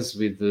merchandise,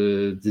 with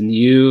the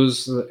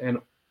news, and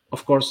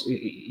of course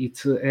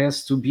it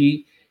has to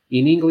be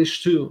in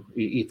English too.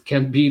 It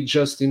can't be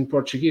just in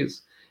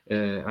Portuguese.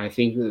 I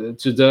think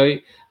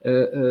today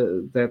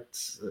that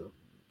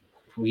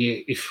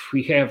if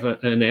we have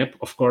an app,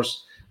 of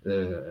course,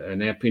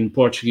 an app in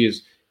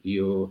Portuguese,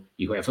 you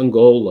have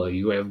Angola,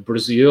 you have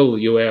Brazil,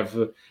 you have,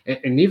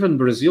 and even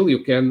Brazil,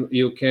 you can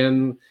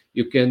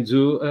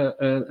do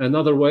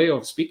another way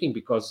of speaking,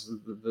 because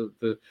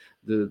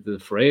the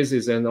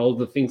phrases and all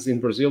the things in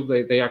Brazil,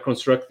 they are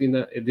constructed in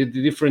a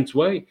different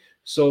way.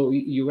 So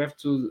you have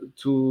to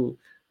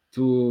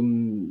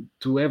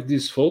have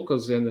this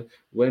focus. And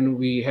when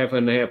we have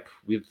an app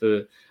with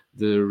the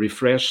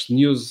refreshed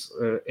news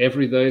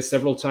every day,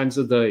 several times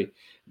a day,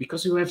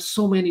 because you have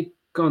so many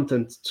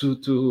content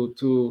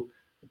to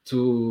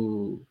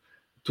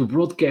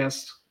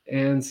broadcast,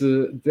 and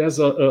there's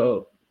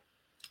a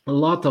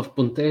lot of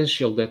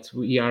potential that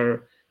we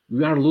are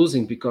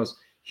losing, because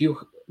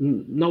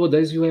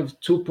nowadays you have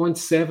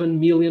 2.7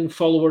 million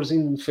followers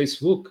in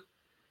Facebook,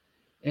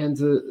 and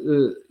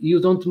you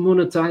don't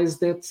monetize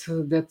that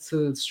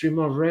stream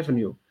of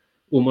revenue.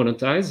 Who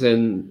monetize,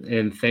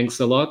 and thanks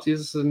a lot,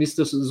 is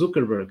Mr.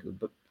 Zuckerberg.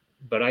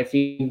 But I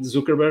think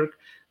Zuckerberg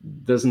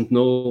doesn't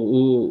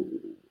know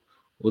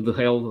who the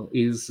hell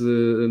is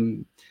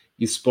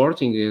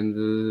sporting,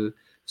 and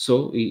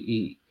so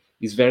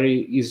he's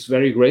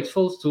very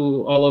grateful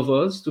to all of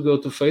us to go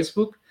to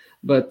Facebook,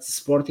 but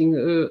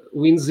sporting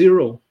wins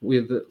zero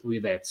with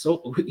that.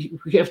 So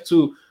we have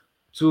to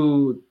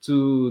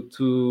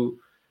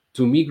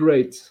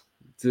migrate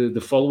the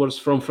followers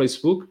from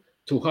Facebook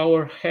to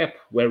our app,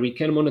 where we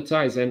can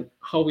monetize. And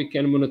how we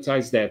can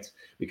monetize that?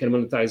 We can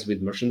monetize with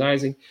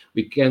merchandising.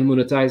 We can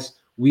monetize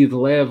with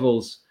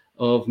levels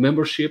of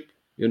membership.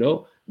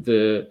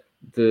 The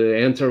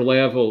enter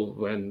level,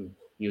 when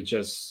you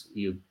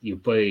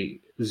pay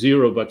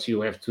zero, but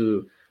you have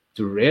to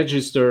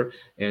register,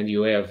 and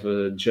you have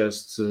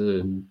just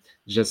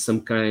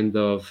some kind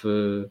of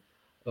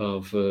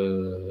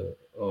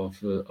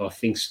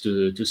things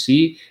to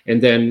see.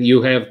 And then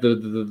you have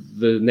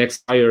the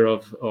next tier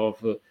of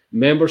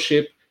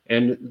membership,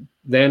 and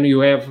then you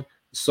have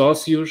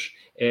socios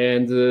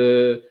and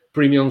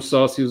premium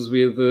socios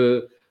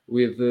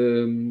with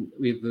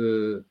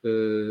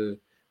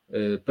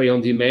pay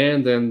on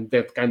demand and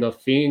that kind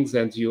of things.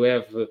 And you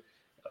have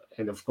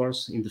and of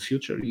course in the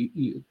future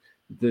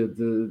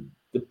the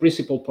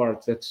principal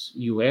part that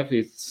you have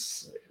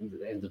is,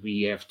 and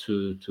we have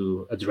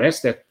to address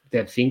that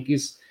thing,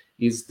 is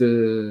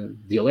the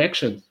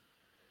election.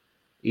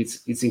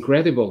 It's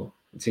incredible.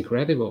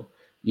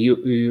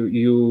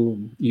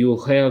 You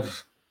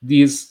have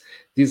this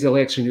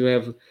election. You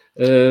have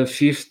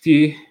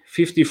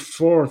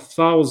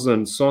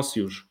 54,000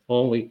 socios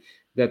only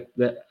that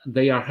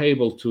they are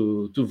able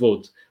to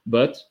vote,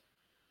 but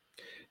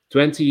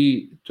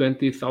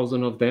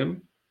 20,000 of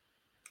them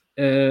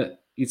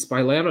it's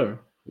by letter.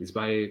 It's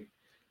by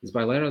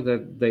letter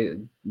that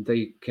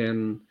they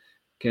can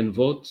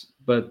vote.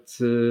 But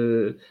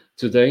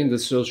today in the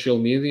social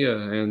media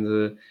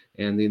and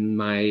in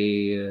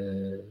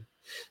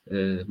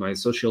my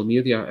social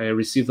media, I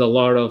received a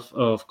lot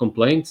of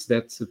complaints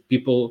that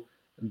people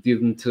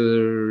didn't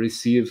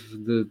receive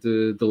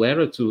the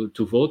letter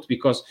to vote,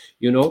 because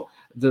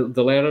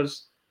the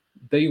letters,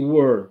 they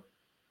were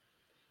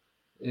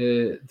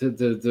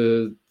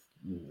the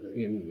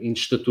in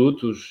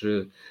statutos,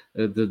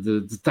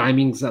 the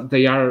timings,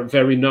 they are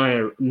very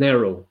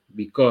narrow,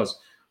 because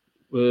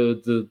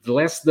the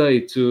last day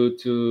to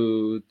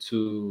do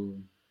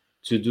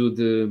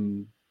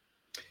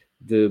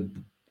the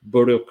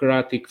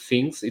bureaucratic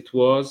things, it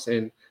was,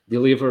 and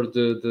deliver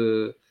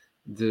the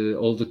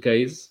all the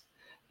case,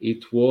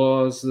 it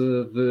was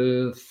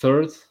the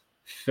 3rd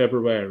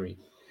February.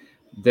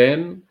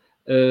 Then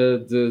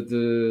the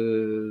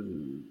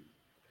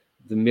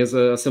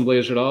Mesa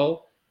Assembleia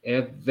Geral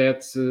had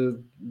that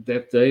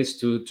days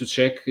to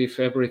check if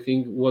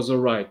everything was all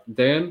right.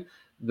 Then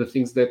the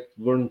things that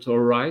weren't all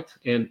right,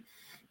 and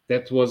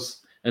that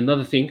was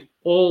another thing,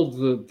 all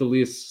the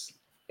lists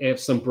have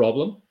some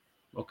problem.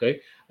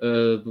 Okay,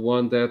 the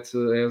one that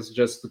has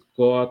just the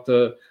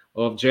quota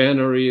of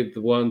January,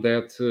 the one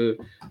that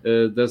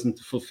doesn't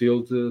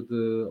fulfill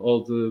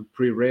all the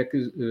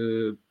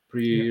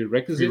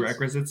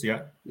prerequisites.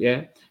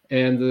 Yeah,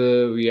 and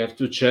we have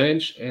to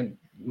change, and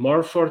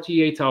more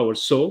 48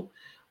 hours. So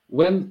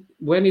when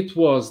it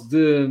was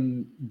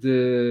the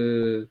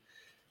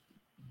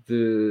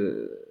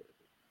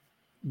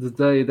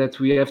day that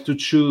we have to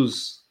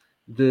choose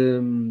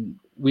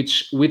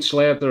which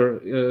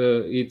letter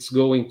it's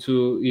going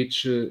to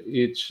each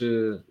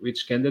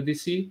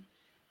candidacy,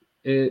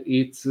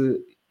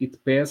 it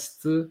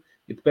passed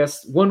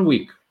 1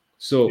 week.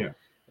 So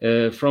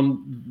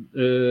from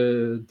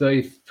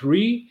day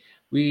 3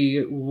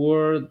 we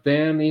were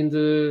then in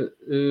the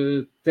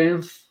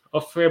 10th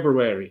of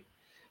February,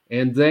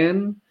 and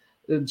then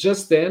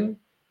just then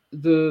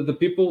the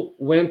people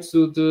went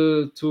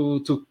to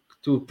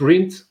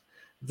print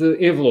the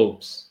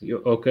envelopes.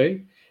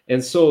 Okay,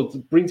 and so the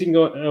printing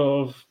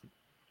of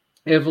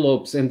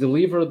envelopes and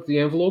delivered the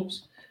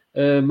envelopes,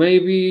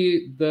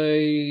 maybe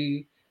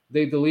they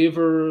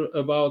deliver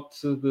about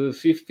the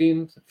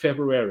 15th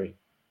February.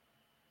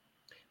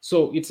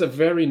 So it's a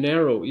very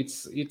narrow.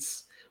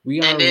 We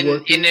are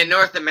working in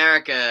North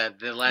America.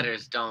 The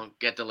letters don't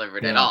get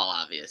delivered at all.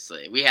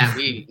 Obviously,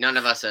 none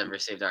of us have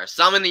received ours.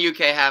 Some in the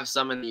UK have,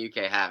 some in the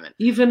UK haven't.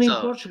 Even in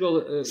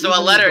Portugal. So a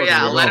letter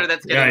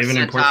that's getting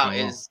sent out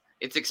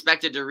it's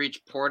expected to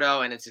reach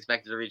Porto, and it's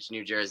expected to reach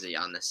New Jersey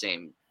in the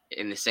same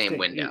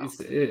window.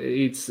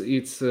 It's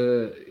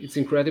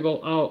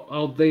incredible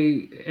how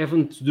they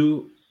haven't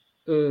do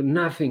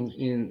nothing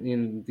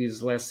in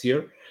this last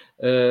year.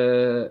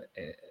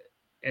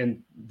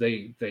 And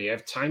they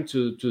have time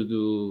to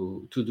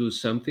do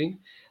something.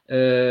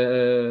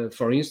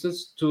 For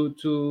instance,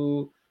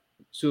 to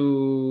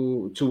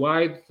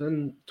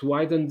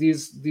widen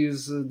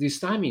this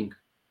timing.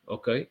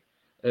 Okay,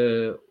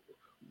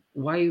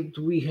 why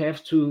do we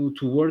have to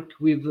work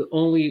with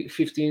only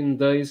 15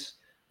 days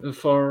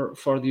for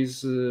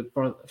these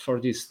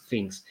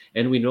things?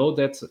 And we know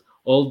that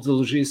all the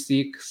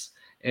logistics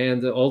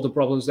and all the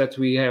problems that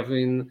we have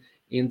in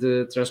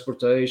the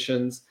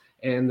transportations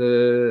and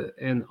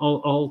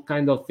all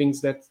kind of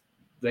things that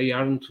they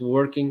aren't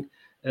working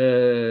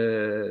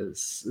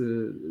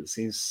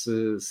since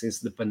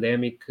the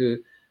pandemic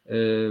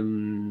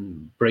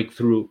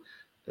breakthrough.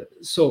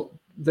 So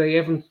they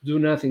haven't do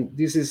nothing.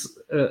 This is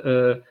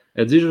a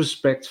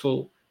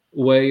disrespectful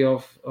way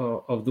of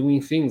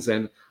doing things,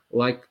 and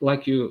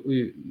like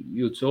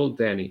you told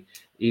Danny,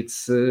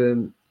 it's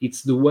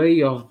the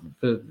way of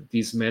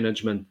these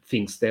management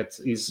things that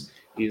is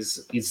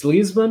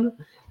Lisbon,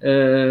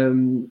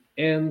 and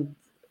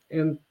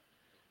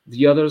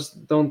the others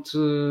don't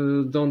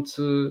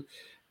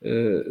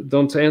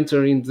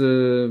enter in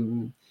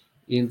the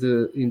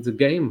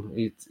game.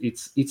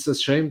 It's a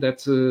shame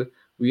that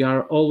we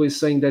are always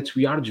saying that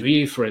we are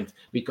different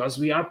because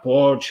we are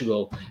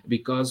Portugal,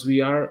 because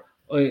we are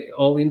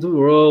all in the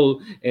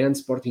world, and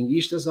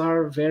Sportingistas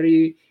are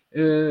very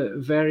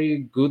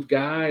very good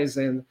guys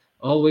and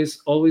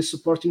always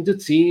supporting the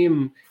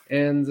team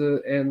and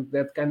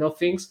that kind of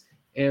things.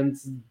 And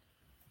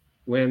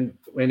when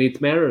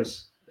it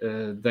matters,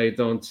 they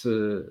don't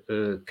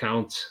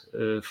count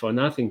for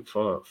nothing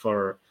for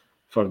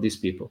these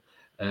people,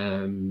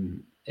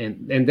 and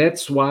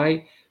that's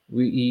why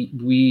we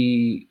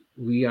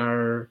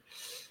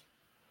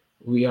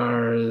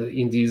are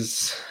in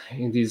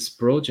this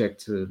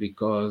project,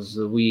 because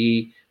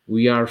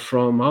we are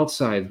from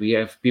outside. We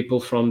have people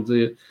from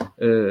the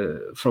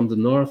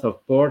north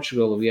of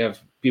Portugal. We have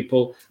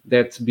people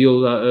that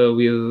build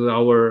with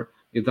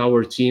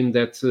our team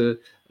that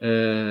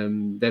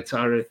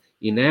are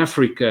in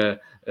Africa,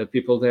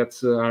 people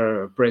that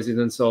are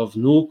presidents of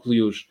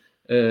núcleos.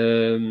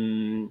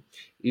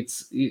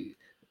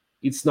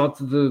 It's not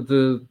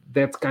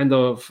that kind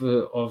of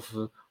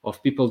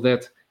people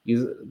that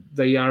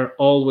they are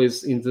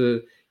always in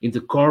the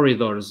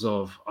corridors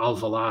of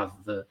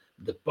Alvalade,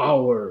 the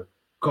power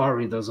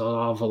corridors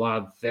of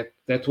Alvalade.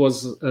 That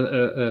was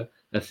a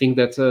thing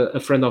that a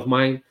friend of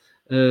mine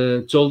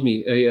told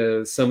me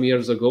some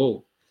years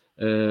ago.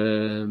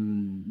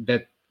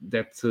 That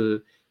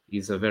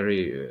is a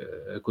very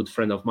good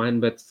friend of mine,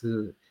 but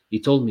he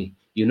told me,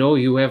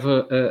 you have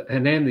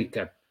an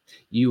handicap.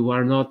 You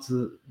are not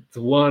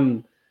the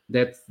one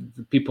that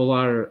the people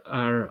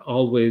are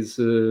always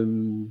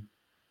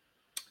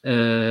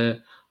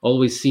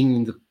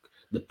seeing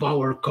the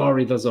power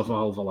corridors of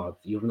Alvalade.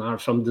 You are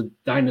from the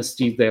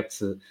dynasty that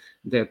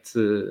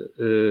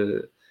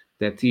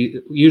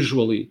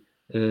usually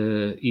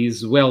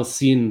is well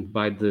seen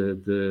by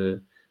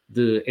the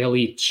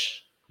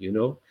elite,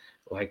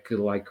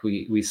 like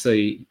we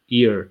say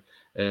here,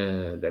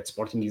 that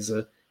Sporting is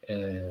a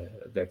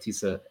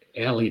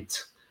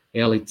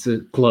elite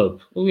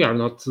club. We are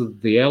not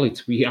the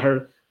elite. We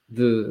are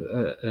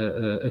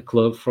a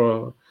club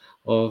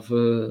of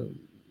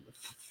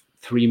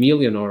 3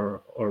 million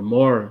or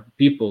more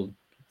people.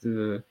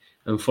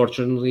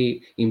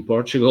 Unfortunately, in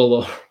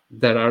Portugal,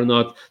 there are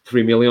not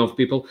 3 million of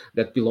people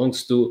that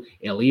belongs to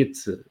elite.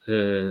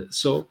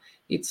 So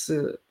it's,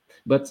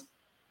 but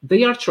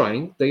they are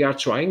trying. They are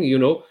trying. You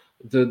know,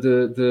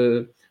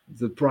 the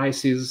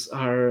prices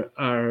are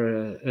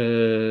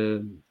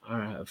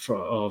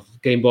of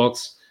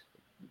Gamebox.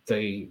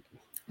 They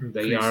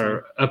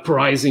are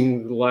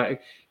uprising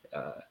like.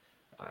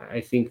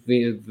 I think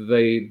they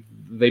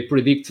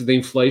predict the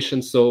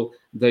inflation, so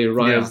they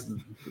rose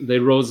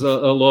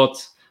a lot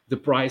the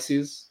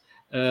prices,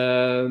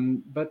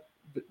 but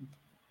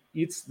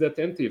it's the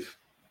attentive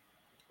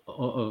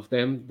of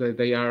them.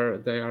 They are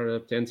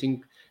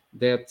attempting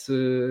that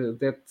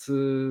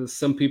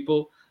some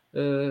people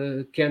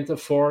can't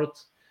afford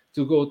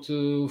to go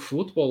to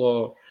football,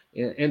 or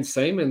and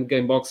same in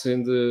Gamebox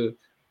in the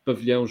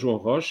Pavilhão João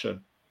Rocha.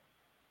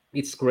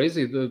 It's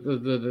crazy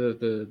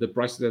the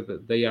price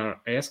that they are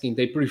asking.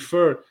 They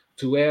prefer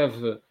to have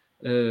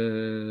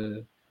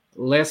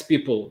less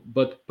people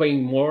but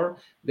paying more,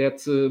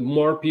 that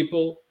more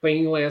people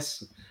paying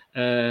less.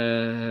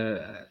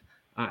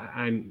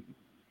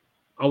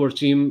 Our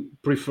team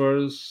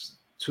prefers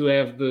to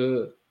have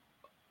the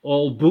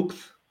all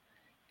booked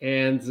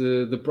and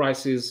the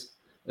prices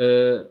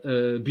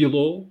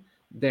below,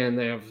 than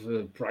have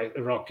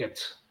rocket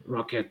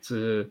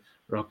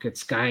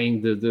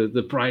skying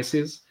the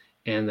prices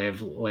and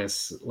have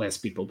less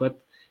people. But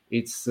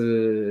it's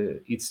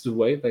the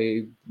way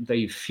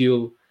they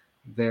feel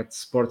that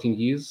Sporting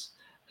is.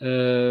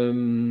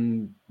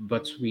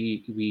 But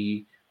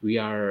we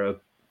are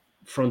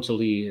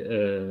frontally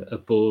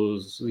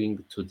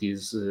opposing to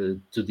this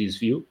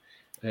view.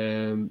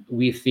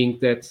 We think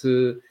that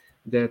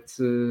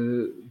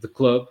the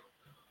club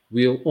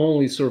will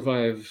only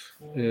survive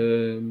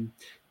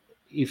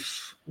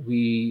if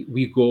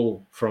we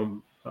go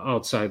from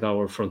outside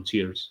our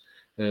frontiers.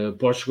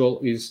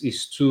 Portugal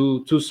is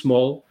too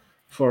small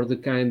for the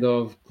kind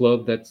of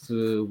club that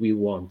we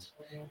want,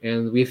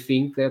 and we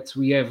think that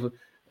we have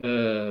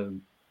a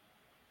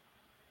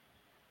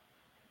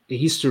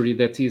history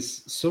that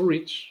is so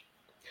rich.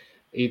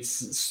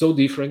 It's so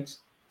different,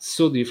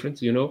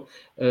 you know.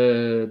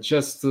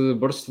 Just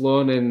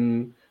Barcelona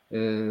and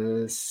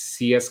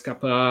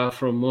CSKA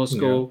from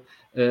Moscow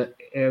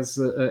as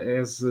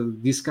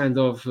this kind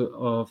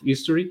of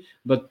history,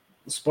 but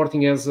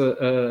Sporting has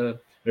a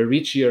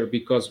richer,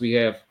 because we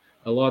have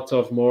a lot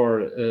of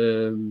more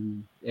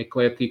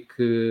eclectic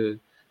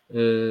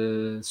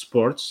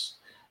sports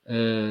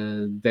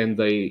than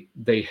they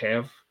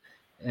have,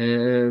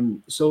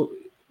 and so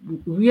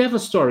we have a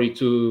story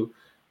to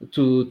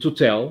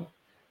tell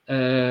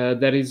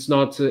that is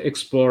not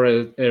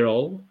explored at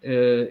all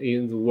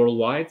in the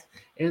worldwide,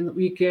 and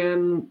we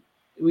can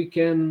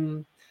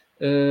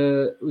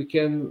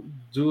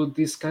do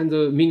this kind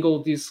of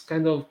mingle this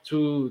kind of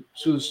two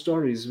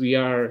stories. We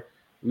are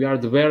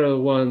the better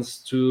ones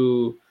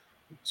to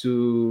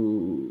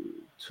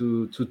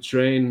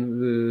train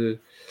the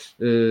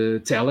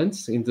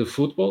talents in the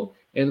football,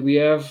 and we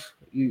have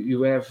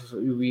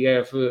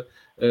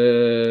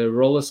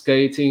roller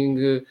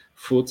skating,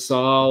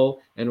 futsal,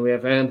 and we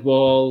have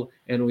handball,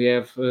 and we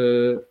have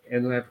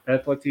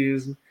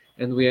athleticism,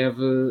 and we have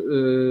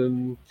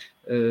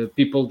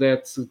people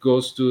that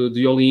goes to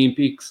the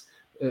Olympics,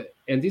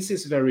 and this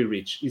is very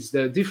rich. It's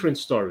a different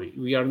story.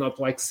 We are not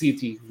like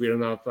City. We are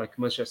not like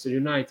Manchester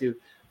United.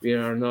 We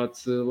are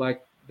not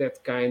like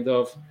that kind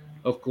of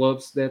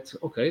clubs that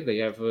they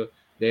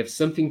have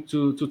something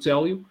to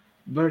tell you,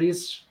 but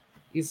it's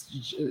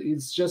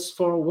just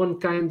for one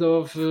kind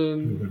of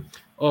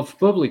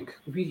public.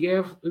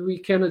 We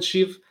can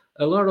achieve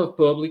a lot of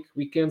public.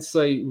 We can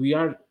say we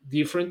are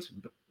different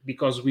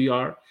because we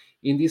are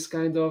in this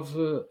kind of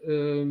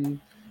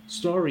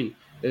story,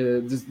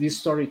 this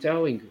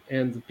storytelling,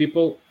 and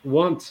people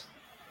want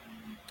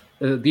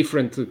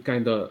different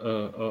kind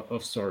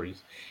of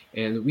stories,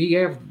 and we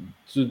have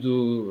to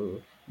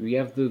do. We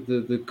have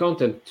the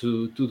content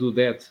to do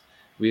that.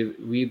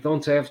 We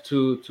don't have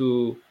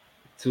to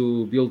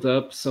build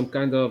up some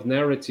kind of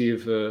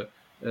narrative,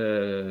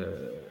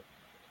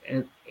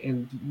 and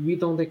we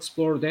don't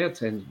explore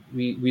that, and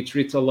we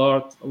treat a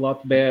lot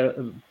bad,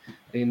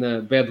 in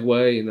a bad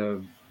way.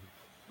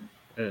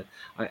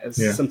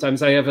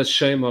 Sometimes I have a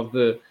shame of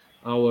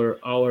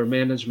our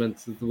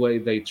management, the way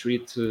they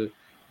treat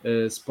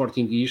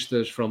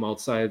Sportingistas from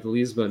outside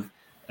Lisbon.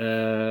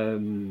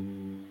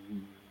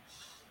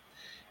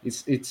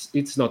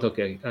 It's not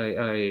okay.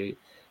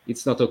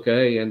 It's not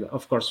okay, and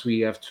of course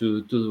we have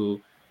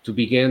to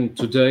begin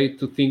today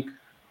to think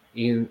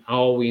in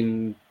how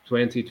in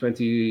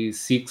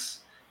 2026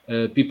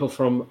 people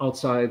from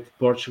outside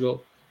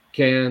Portugal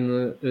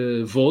can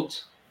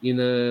vote in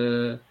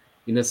a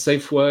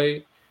safe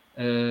way,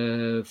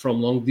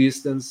 from long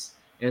distance,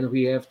 and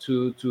we have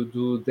to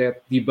do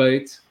that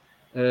debate,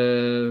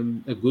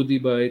 a good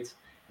debate,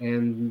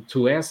 and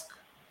to ask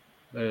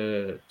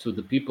to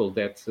the people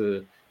that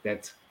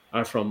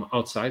are from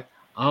outside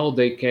how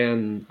they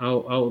can,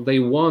 how they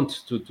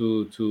want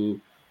to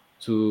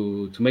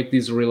make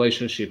this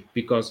relationship,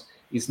 because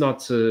it's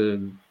not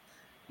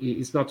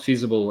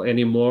feasible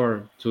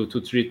anymore to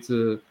treat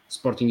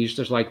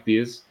Sportingistas like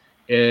this.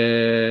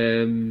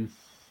 Yeah.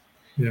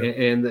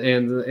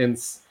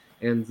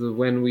 And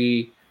when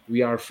we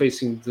are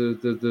facing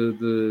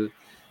the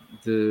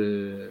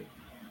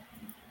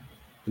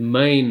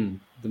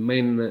main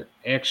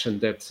action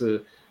that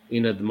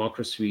in a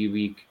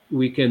democracy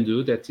we can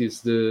do, that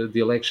is the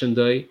election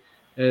day,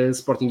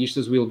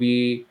 Sportingistas will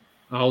be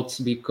out,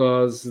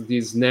 because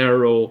this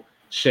narrow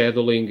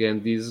scheduling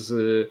and this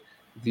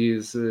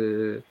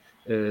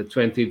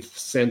 20th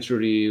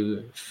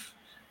century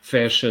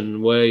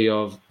fashion way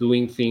of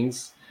doing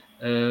things,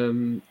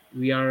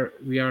 we are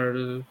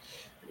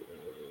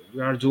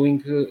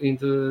doing in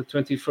the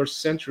 21st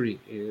century,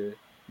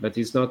 but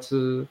it's not.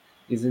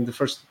 Is in the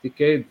first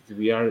decade.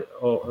 We are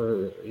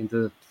in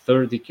the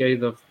third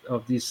decade of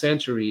this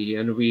century,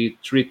 and we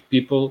treat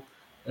people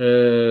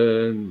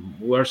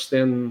worse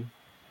than,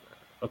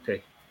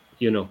 okay,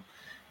 you know.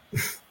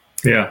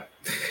 Yeah,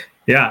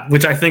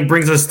 which I think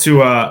brings us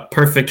to a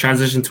perfect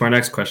transition to our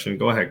next question.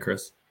 Go ahead,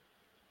 Chris.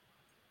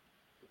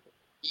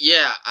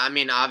 Yeah, I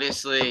mean,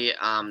 obviously,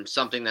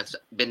 something that's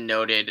been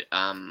noted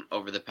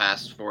over the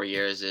past 4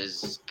 years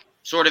is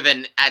sort of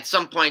at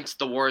some points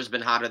the war has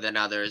been hotter than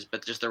others,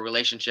 but just the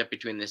relationship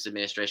between this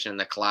administration and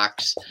the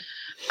Klaks.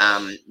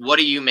 What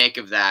do you make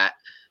of that,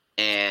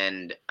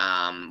 and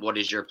what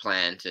is your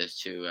plan to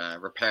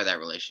repair that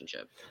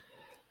relationship?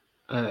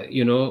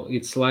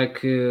 It's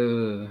like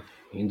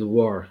in the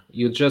war,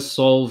 you just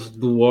solve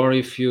the war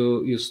if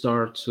you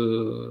start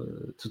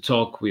to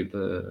talk with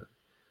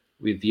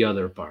the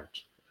other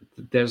part.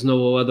 There's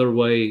no other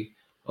way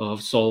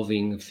of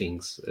solving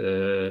things.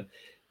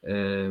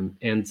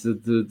 And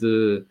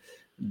the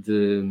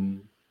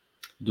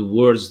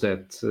words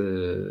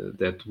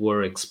that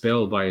were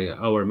expelled by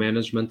our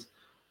management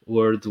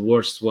were the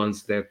worst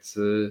ones, that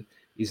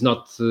is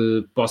not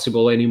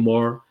possible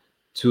anymore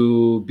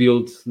to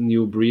build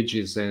new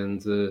bridges,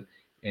 and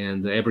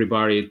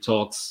everybody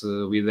talks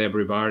with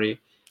everybody,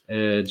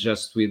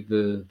 just with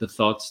the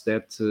thoughts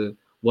that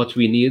what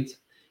we need,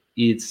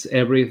 it's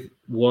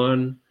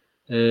everyone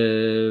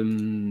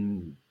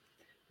in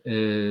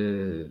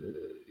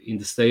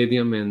the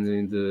stadium and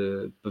in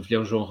the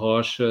Pavilião João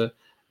Rocha,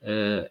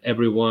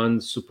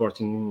 everyone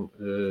supporting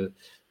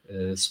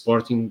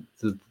Sporting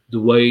the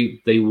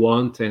way they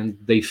want, and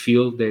they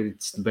feel that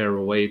it's the better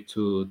way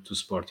to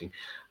Sporting.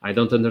 I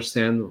don't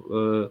understand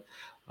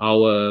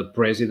how a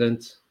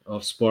president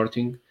of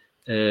Sporting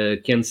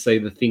can say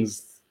the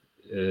things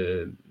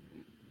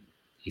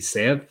he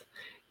said,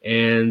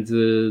 and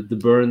the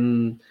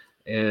burn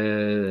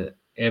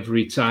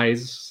every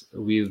ties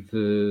with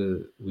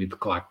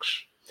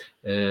Klaks.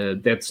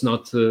 That's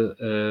not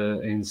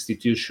an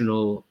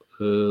institutional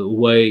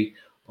way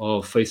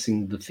of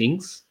facing the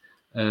things.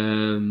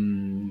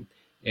 And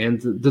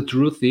the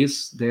truth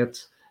is that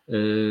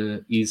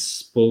his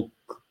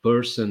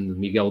spokesperson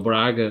Miguel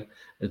Braga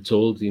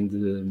told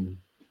in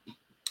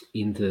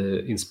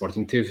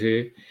Sporting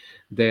TV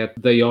that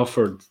they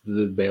offered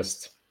the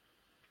best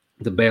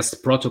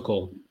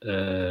protocol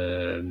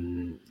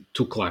to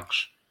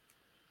Klaks.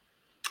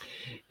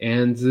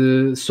 And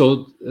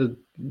so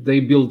they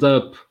build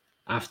up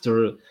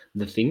after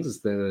the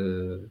things.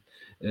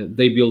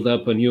 They build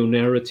up a new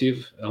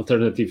narrative,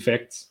 alternative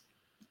facts,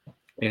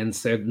 and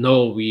said,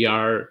 "No, we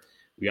are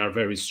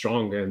very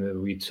strong,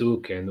 and we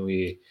took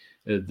the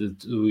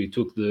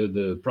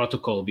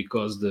protocol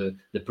because the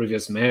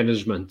previous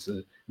management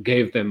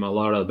gave them a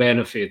lot of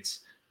benefits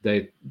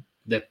that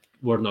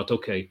were not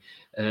okay."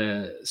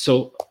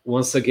 So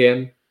once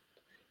again,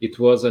 it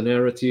was a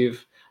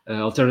narrative,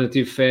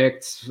 alternative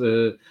facts.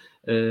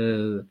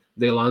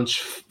 They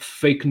launch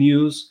fake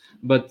news,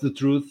 but the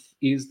truth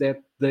is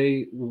that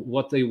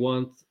what they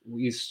want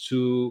is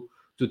to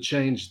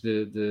change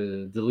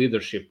the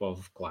leadership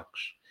of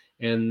Klaks.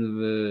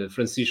 And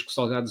Francisco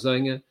Salgado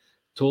Zenha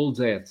told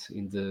that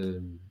in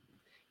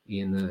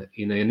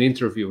an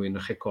interview in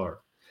Record.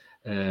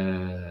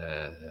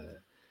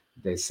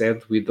 They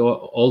said with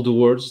all the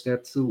words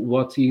that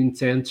what he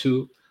intend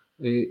to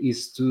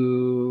is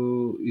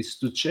to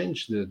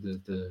change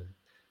the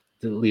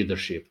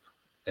leadership.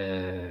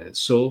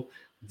 So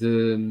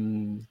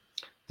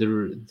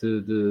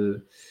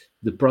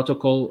the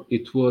protocol,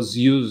 it was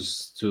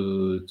used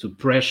to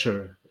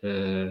pressure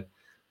the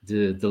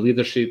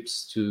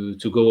leaderships to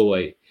go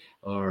away,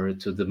 or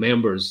to the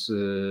members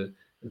to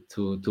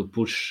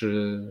push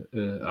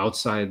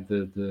outside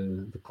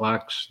the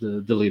Klaks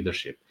the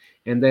leadership.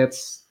 And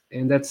that's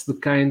the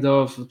kind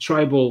of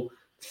tribal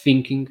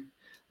thinking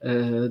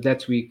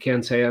that we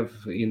can't have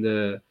in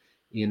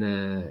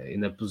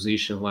a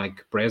position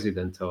like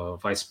president or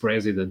vice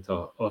president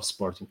of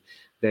Sporting.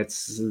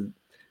 That's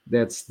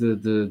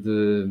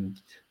the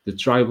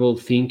tribal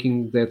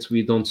thinking that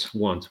we don't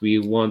want. We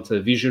want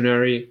a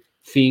visionary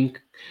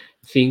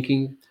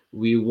thinking.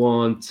 We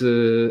want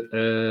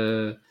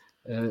a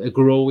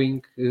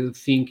growing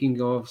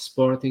thinking of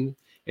sporting,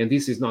 and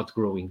this is not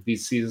growing.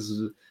 This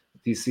is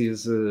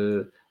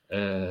a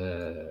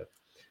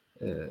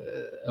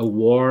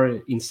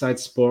war inside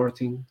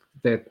sporting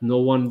that no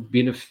one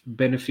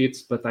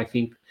benefits. But I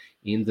think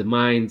in the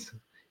mind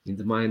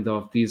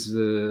of this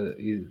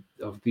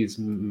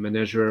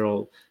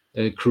managerial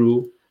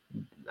crew,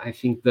 I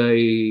think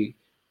they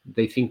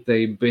think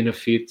they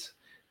benefit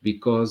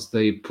because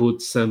they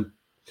put some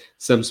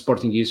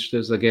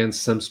Sportingistas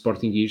against some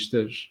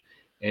Sportingistas,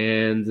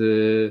 and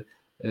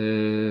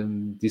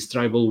this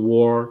tribal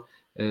war,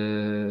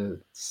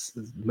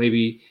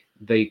 maybe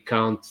they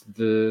count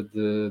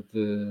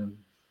the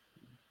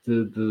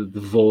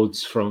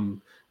votes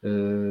from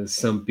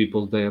some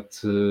people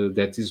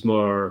that is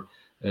more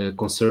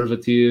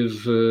conservative,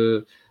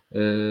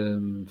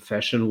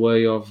 fashion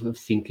way of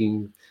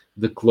thinking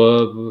the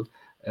club,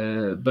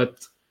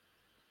 but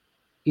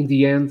in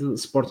the end,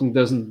 Sporting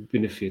doesn't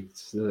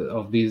benefit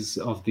of this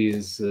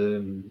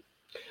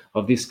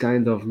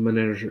kind of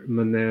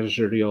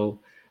managerial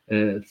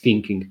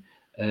thinking.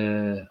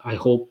 I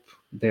hope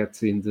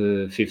that in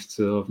the 5th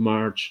of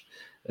March,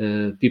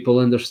 people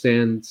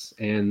understand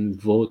and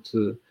vote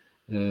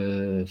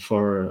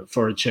for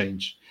a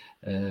change,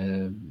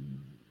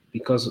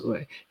 because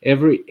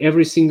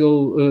every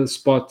single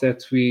spot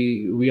that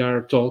we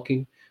are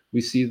talking,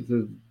 we see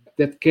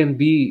that can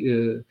be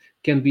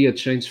a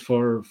change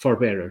for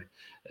better,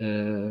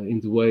 in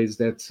the ways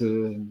that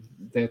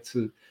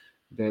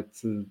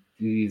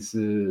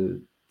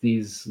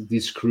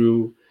this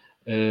crew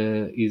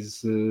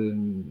is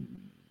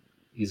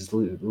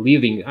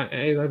leading.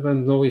 I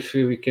don't know if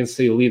we can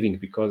say leading,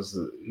 because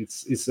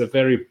it's a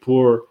very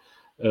poor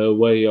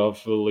way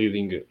of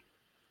leading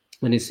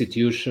an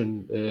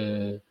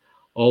institution,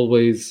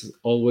 always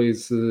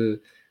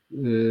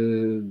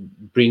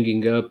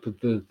bringing up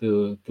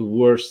the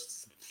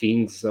worst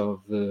things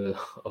of the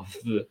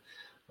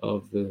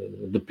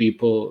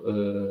people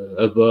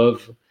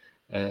above,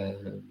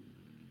 and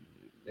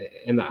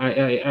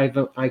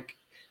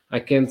I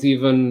can't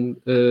even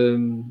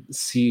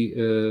see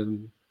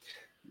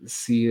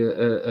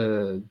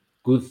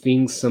good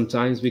things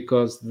sometimes,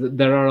 because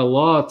there are a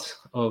lot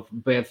of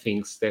bad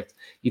things that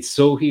it's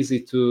so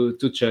easy to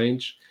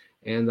change.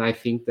 And I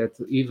think that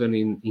even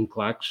in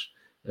Clash,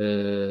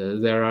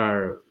 there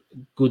are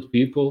good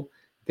people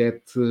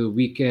that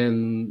we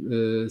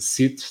can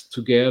sit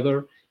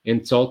together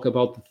and talk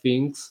about the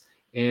things,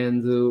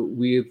 and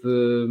with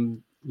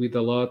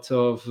a lot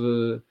of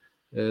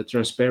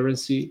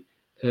transparency,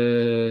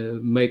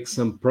 make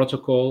some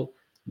protocol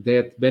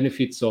that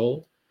benefits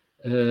all,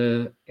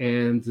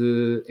 and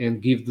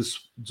give the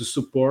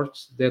support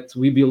that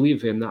we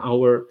believe in.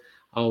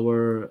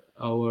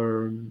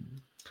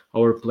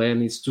 Our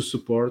plan is to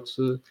support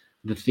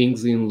the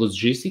things in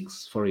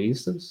logistics, for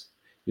instance.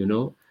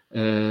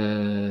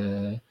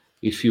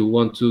 If you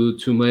want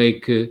to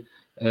make a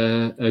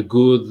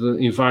good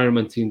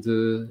environment in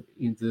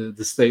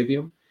the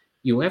stadium,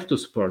 you have to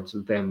support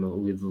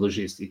them with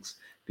logistics,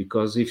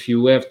 because if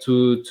you have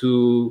to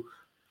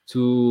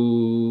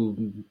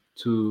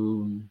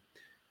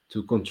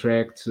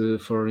contract,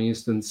 for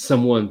instance,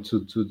 someone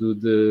to do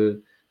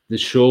the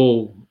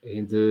show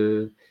in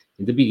the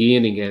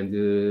beginning and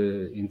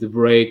in the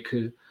break,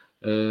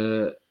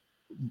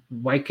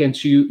 why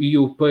can't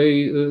you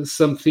pay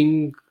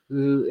something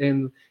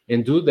and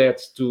do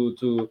that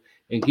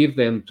and give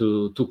them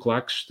to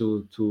Clash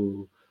to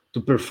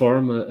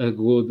perform a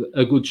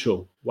good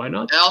show? Why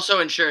not? It also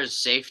ensures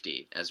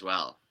safety as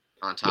well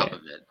on top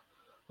of it.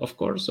 Of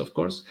course.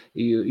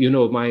 You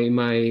know, my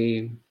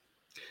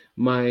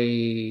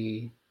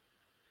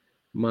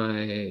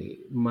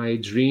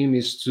dream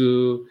is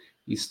to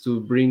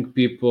bring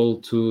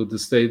people to the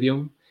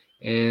stadium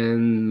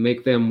and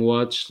make them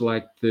watch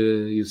like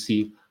the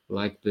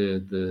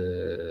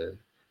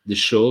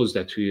shows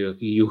that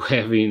you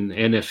have in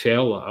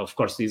NFL. Of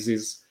course, this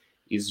is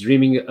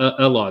dreaming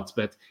a lot,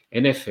 but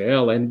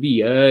NFL,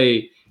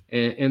 NBA,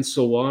 and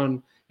so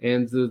on,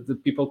 and the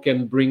people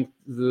can bring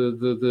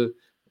the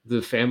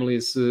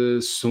families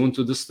soon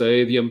to the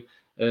stadium.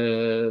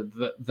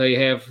 They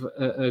have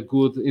a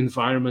good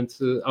environment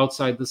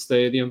outside the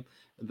stadium.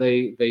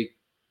 They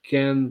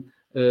can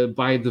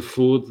buy the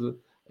food,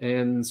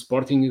 and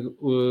Sporting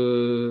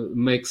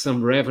make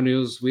some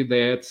revenues with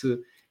that,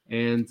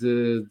 and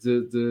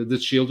the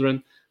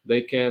children,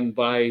 they can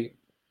buy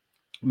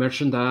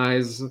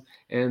merchandise,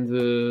 and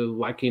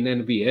like in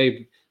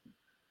NBA,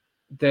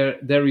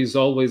 there is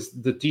always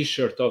the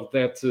T-shirt of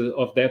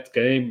that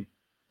game,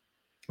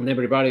 and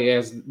everybody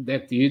has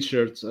that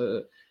T-shirt.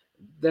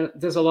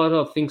 There's a lot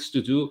of things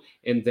to do,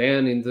 and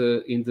then in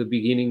the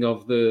beginning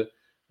of the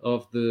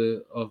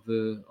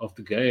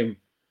game,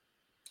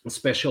 a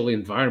special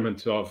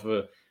environment of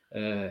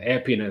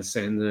happiness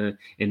and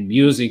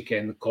music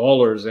and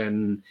colors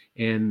and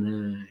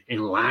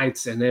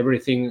lights and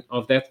everything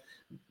of that.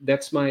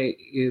 That's my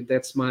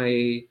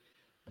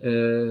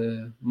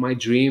my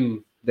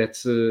dream that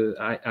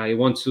I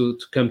want to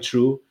come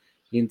true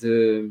in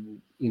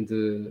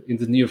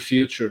the near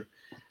future.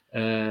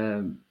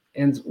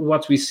 And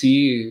what we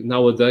see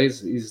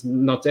nowadays is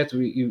not that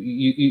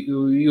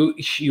you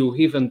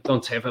even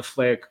don't have a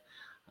flag.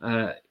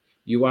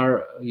 You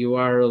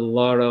are a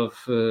lot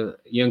of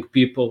young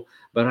people,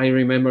 but I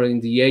remember in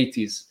the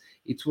 80s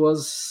it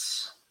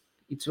was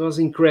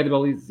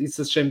incredible. It's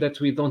a shame that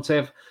we don't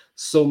have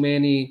so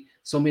many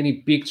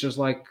pictures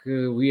like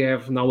we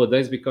have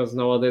nowadays, because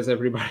nowadays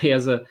everybody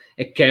has a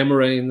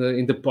camera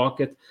in the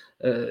pocket.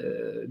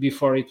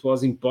 Before it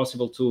was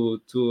impossible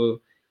to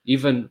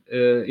even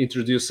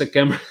introduce a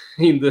camera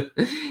in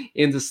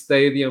the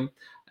stadium,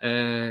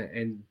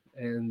 and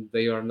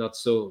they are not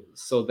so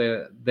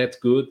that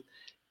good.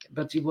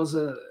 But it was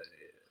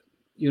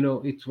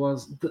it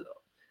was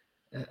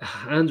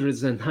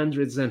hundreds and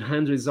hundreds and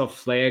hundreds of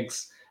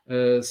flags,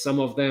 some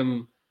of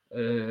them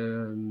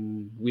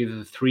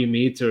with 3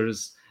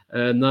 meters,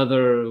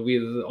 another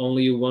with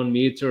only 1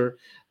 meter.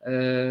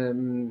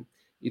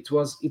 It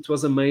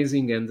was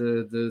amazing. And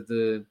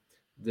the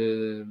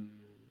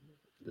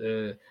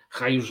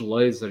raios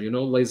laser,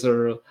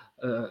 laser,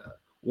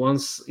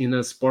 once in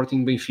a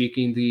Sporting Benfica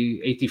in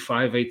the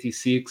 85,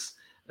 86,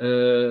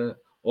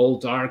 all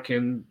dark,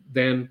 and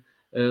then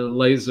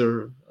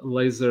laser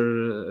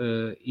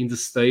in the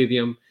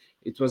stadium.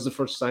 It was the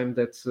first time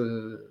that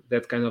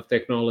that kind of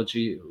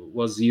technology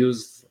was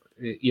used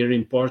here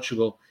in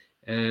Portugal,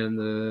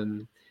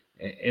 and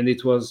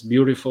it was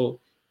beautiful.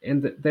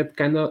 And that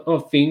kind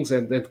of things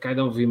and that kind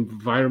of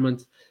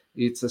environment,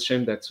 it's a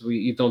shame that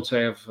we don't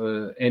have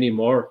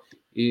anymore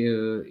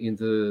in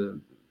the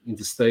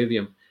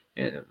stadium,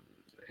 and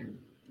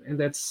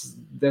that's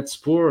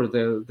poor.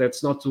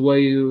 That's not the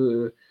way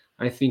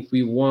I think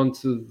we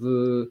want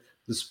the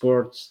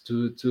sport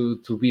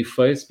to be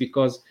faced.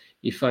 Because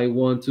if I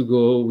want to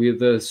go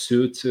with a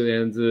suit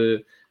and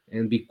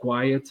be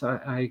quiet,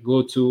 I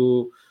go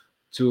to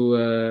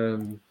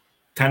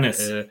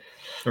tennis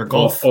or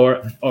golf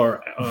or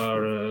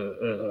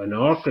an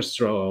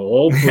orchestra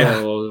or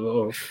opera,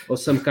 or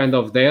some kind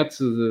of that.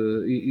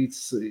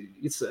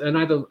 It's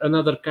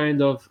another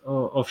kind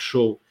of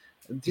show.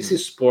 This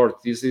is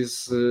sport. This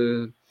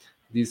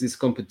is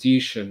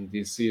competition.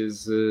 This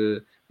is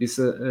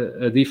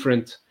a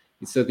different.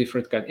 It's a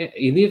different kind.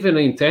 And even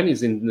in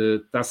tennis, in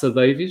the Taça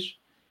Davis,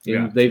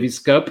 in Davis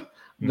Cup,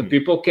 the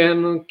people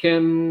can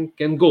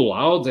go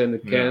loud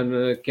and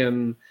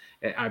can.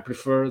 I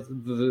prefer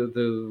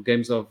the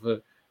games of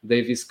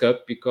Davis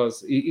Cup,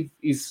 because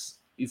it's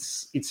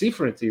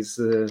different. It's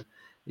the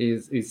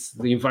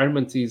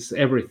environment is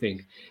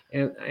everything,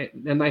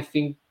 and I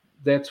think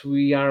that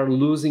we are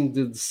losing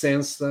the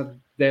sense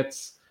that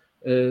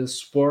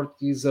sport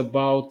is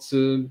about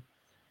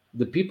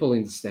the people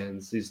in the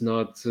stands. It's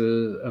not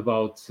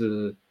about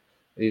the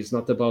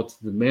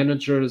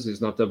managers.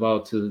 It's not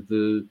about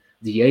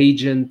the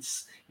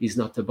agents. It's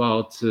not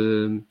about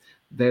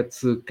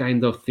that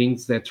kind of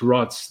things that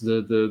rots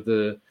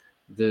the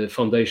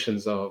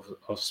foundations of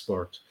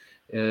sport.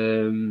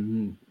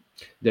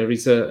 There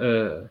is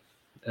a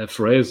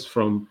phrase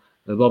from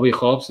Bobby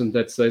Robson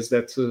that says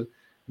that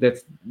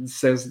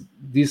says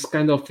these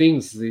kind of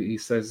things. He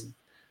says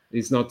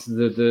it's not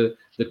the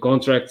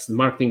contracts,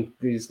 marketing.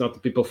 It's not the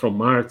people from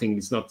marketing.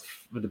 It's not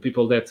the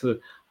people that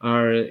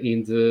are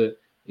in the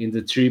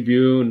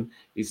tribune.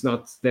 It's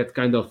not that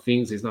kind of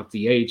things. It's not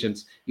the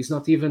agents. It's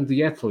not even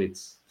the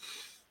athletes.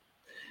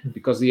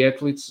 Because the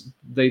athletes,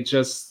 they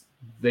just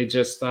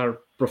are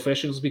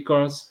professionals,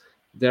 because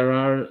there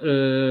are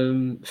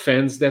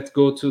fans that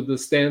go to the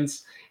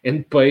stands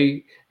and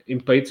pay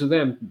to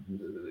them.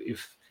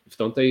 If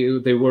don't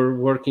they were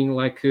working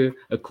like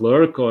a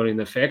clerk or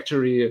in a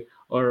factory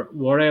or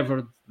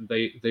wherever,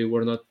 they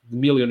were not the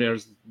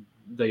millionaires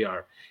they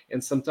are.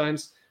 And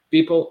sometimes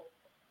people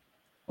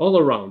all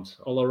around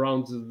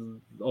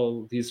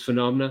all these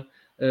phenomena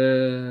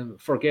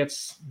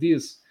forgets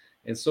this.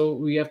 And so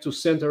we have to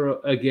center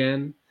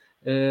again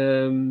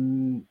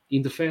in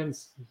the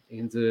fans,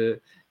 in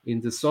the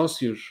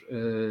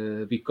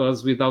socios,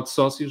 because without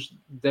socios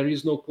there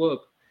is no club,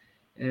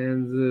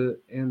 and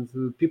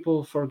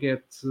people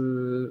forget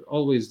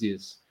always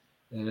this,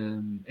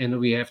 and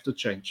we have to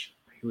change.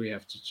 We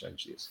have to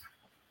change this.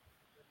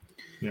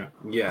 Yeah.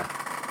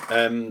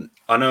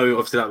 I know,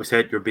 obviously, like we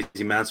said, you're a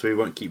busy man, so we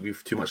won't keep you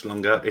for too much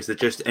longer. Is there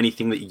just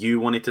anything that you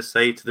wanted to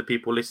say to the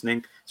people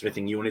listening? Is there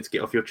anything you wanted to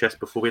get off your chest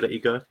before we let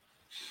you go?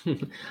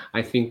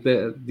 I think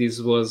that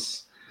this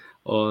was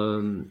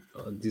on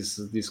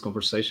this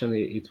conversation.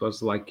 It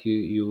was like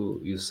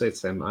you said,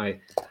 Sam.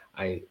 I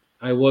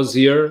was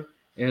here,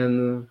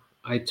 and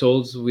I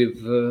told you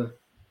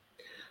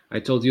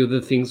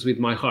the things with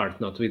my heart,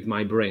 not with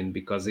my brain.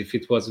 Because if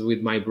it was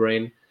with my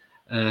brain,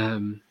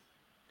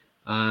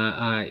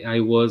 I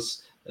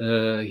was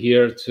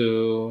here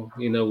to,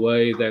 in a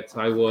way that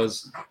I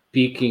was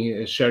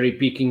cherry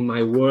picking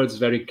my words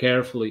very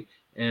carefully,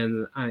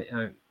 and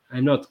I'm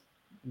not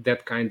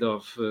that kind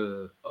of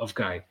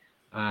guy.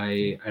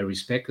 I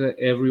respect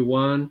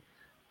everyone.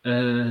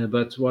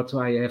 But what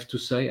I have to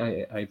say,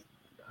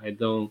 I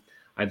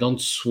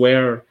don't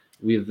swear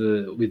with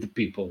the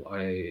people.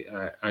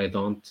 I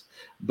don't.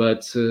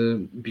 But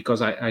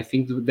because I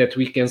think that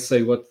we can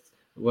say what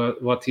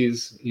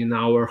is in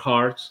our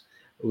heart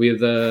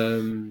with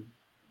in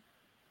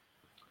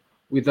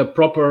a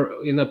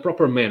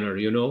proper manner,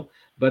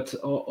 But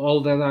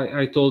all that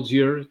I told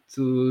here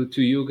to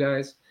you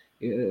guys,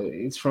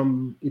 it's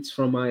from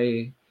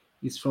my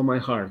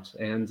heart,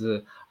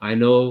 and I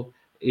know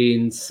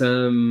in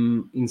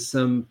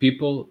some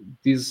people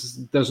this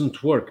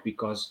doesn't work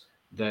because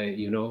they,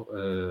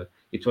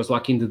 it was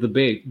like in the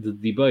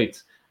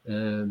debate.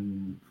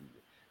 Um,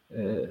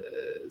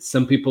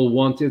 some people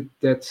wanted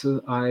that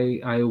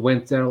I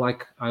went there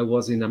like I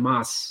was in a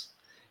mass,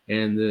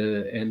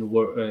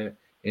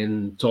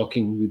 and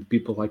talking with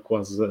people like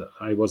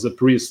I was a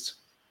priest.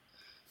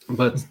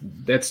 But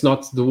that's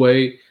not the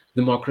way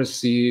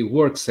democracy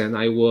works. And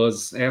I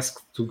was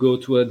asked to go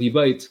to a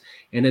debate,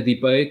 and a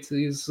debate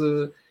is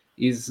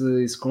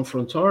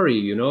confrontatory.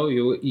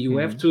 You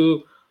have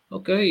to,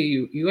 okay,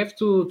 you have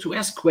to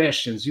ask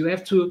questions. You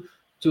have to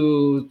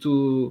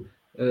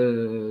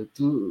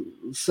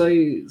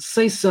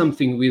say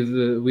something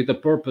with a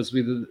purpose,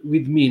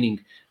 with meaning,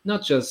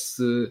 not just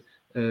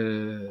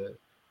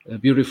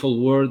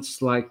beautiful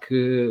words like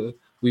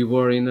we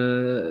were in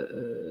a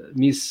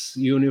Miss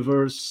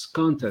Universe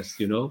contest,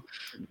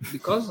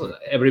 because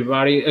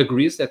everybody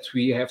agrees that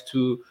we have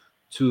to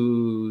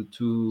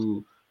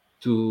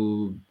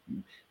to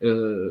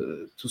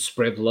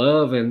spread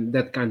love and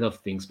that kind of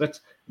things.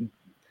 But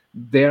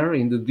there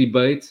in the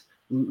debate,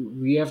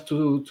 we have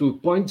to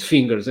point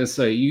fingers and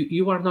say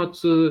you are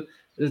not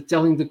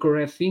telling the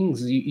correct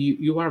things.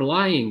 You are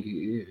lying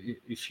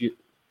if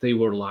they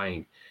were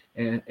lying,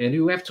 and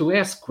you have to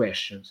ask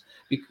questions,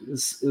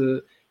 because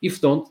if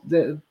don't,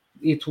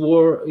 it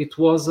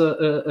was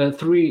a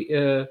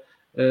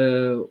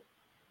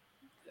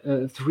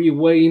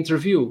three-way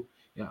interview.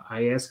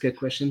 I ask a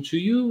question to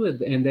you,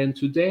 and then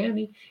to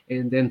Danny,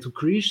 and then to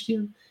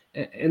Christian,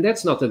 and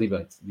that's not a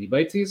debate.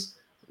 Debate is,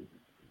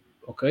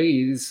 okay,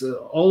 is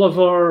all of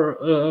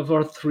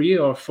our 3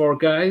 or 4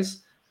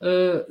 guys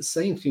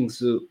saying things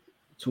to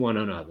one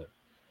another,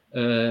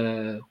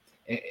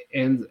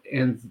 and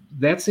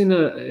that's in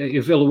a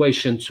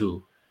evaluation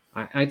too.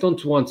 I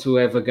don't want to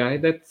have a guy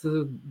that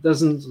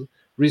doesn't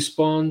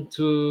respond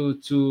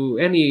to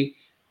any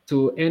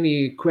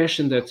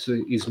question that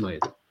is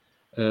made.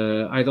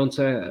 I don't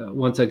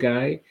want a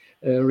guy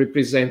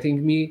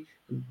representing me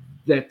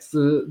that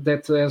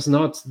has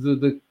not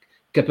the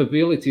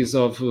capabilities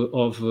of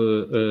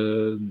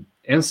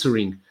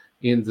answering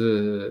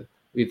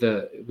with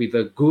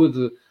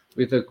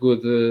a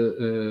good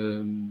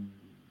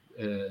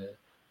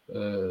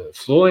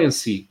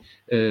fluency,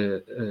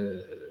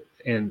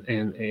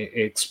 and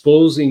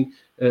exposing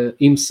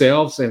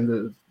himself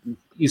and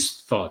his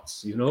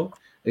thoughts.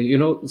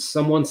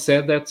 Someone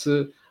said that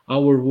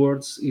our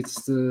words,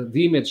 it's the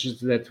image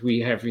that we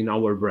have in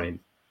our brain.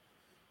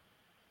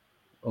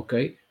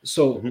 Okay,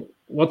 so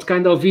what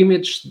kind of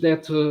image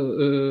that,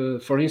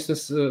 for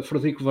instance,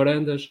 Frederico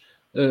Varandas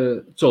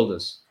told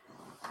us?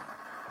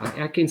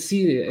 I can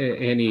see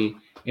any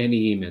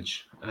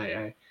image.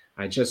 I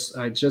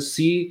just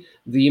see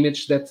the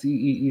image that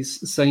he is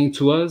saying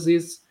to us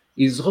is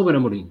Ruben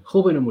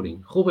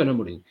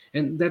Amorim,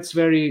 and that's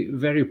very,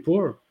 very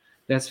poor.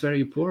 That's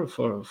very poor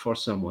for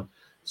someone.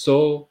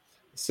 So,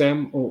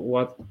 Sam,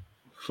 what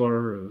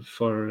for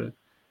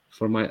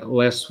my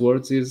last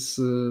words is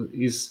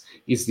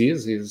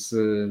this.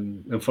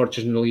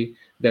 Unfortunately,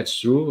 that's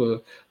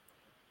true.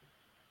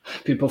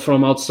 People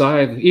from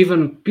outside,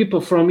 even people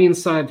from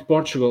inside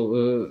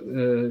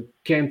Portugal,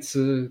 can't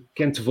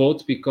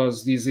vote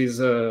because this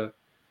is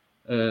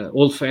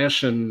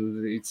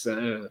old-fashioned.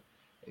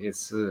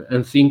 It's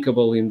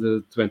unthinkable in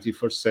the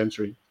 21st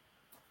century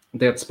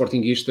that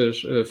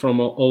Sportingistas from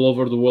all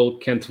over the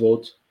world can't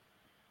vote,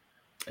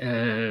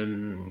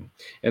 and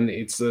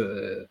it's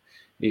a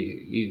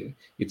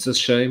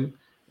shame.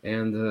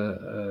 And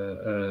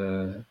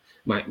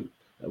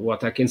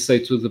what I can say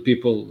to the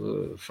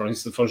people, for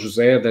instance, for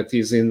José that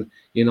is in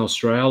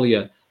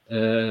Australia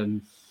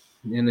and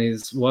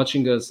is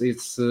watching us,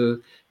 it's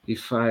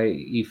if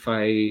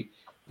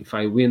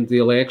I win the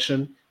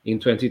election in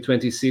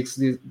 2026,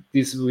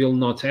 this will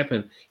not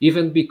happen,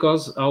 even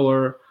because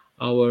our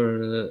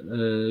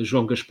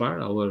João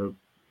Gaspar,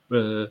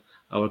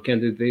 our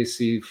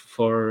candidacy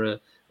for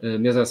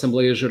Mesa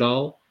Assembleia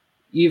Geral,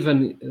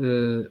 even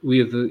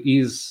with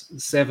his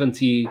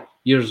 70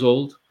 years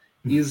old,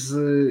 is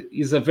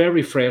a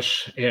very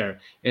fresh air,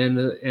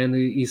 and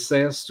he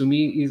says to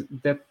me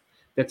that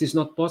is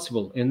not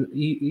possible, and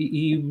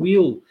he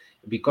will,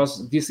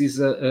 because this is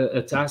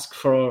a task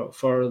for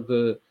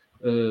the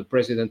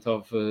president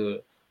of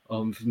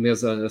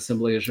Mesa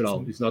Assembleia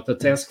Geral. It's not a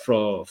task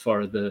for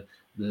the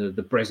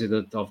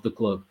president of the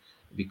club,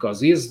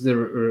 because he is the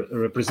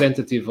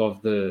representative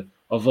of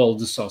all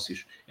the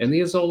socios, and he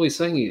is always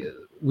saying,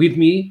 with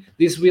me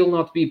this will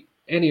not be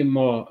any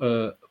more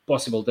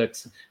possible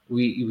that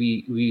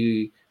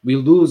we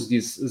lose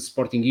these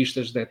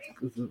Sportingistas, that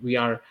we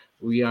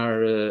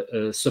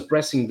are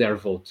suppressing their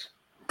vote,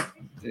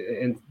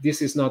 and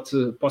this is not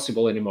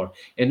possible anymore.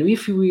 And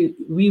if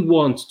we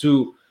want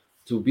to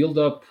build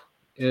up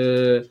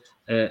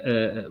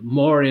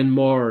more and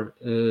more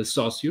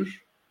socios,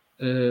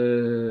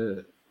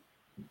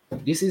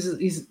 this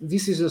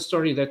is a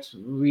story that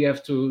we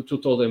have to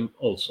tell them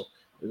also.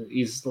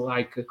 It's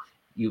like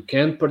you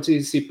can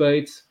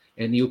participate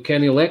and you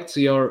can elect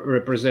your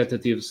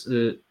representatives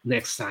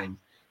next time.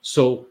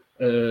 So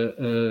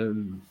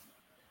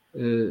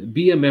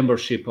be a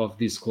membership of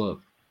this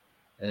club,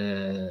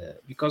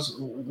 because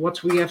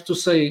what we have to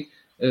say,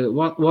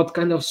 what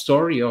kind of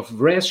story, of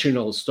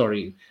rational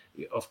story.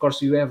 Of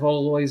course, you have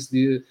always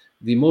the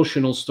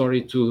emotional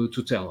story to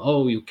tell.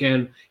 Oh, you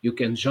can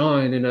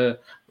join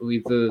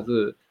with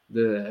the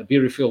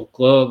beautiful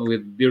club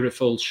with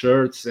beautiful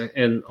shirts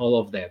and all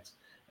of that,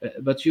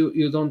 but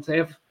you don't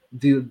have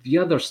the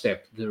other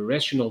step, the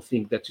rational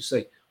thing, that you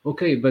say,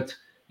 okay, but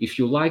if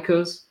you like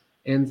us,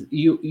 and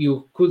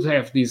you could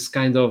have this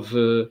kind of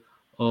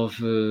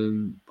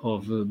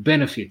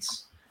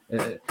benefits,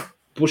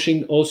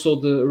 pushing also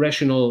the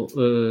rational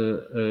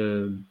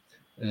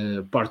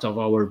part of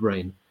our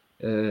brain.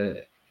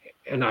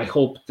 And I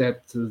hope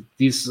that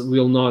this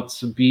will not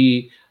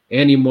be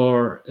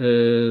anymore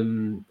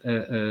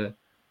a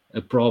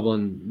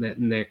problem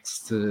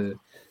next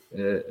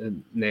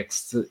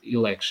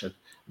election.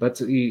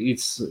 But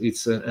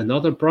it's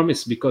another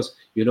promise, because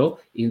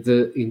in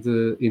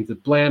the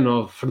plan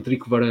of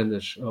Frederico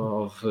Varandas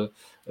of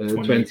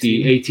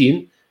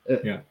 2018,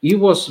 he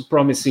was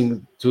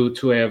promising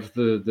to have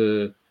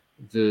the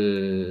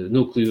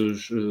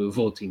nucleus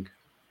voting,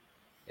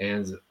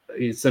 and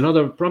it's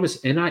another promise.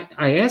 And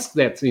I asked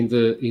that in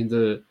the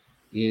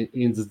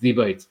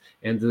debate,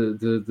 and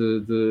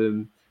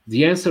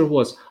the answer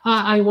was,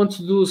 I want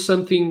to do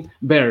something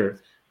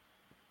better.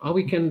 How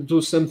we can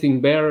do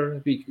something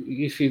better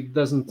if it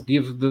doesn't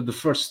give the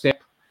first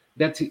step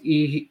that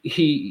he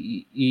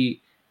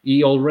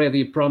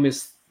already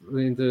promised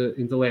in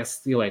the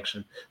last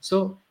election?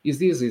 So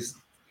is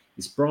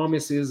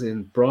promises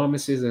and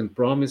promises and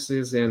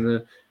promises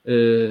and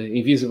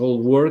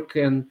invisible work,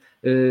 and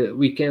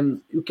you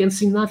can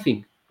see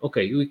nothing.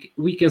 Okay,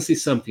 we can see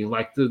something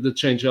like the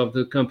change of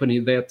the company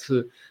that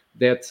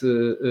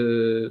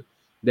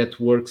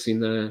works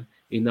in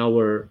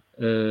our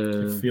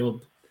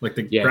field. Like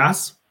the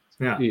grass?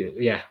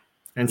 Yeah.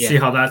 And see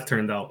how that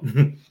turned out.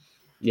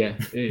 Yeah.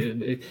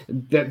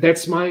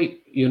 That's my,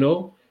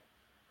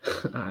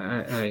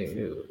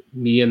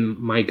 me and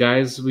my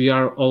guys, we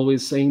are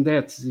always saying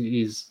that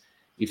is,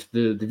 if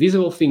the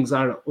visible things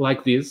are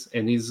like this,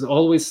 and he's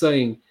always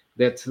saying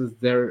that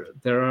there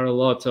are a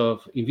lot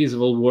of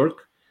invisible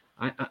work,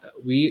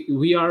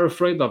 we are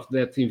afraid of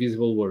that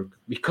invisible work,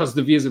 because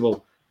the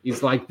visible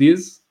is like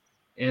this,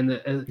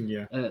 and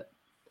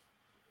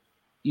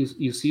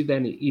you see,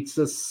 then it's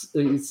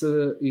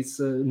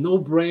a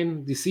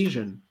no-brain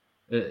decision.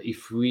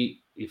 If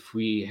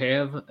we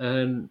have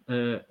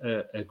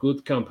a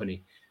good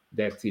company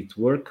that it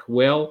work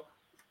well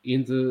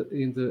in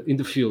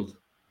the field,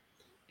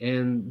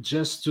 and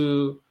just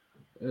to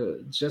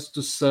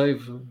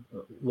save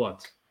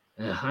what,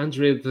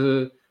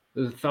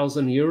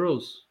 100,000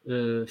 euros,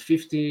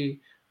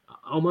 50.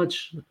 How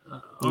much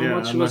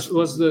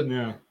was the?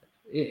 Yeah.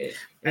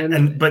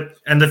 And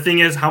the thing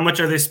is, how much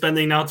are they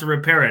spending now to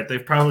repair it?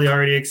 They've probably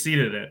already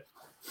exceeded it.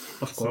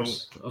 Of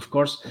course.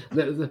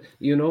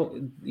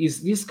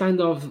 Is this kind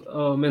of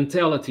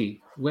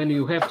mentality when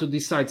you have to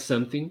decide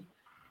something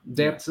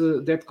that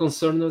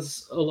concerns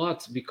us a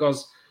lot,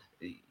 because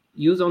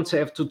you don't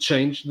have to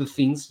change the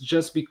things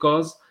just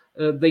because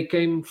they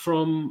came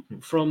from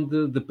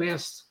the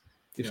past.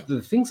 If the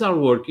things are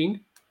working,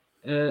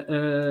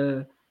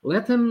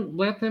 let them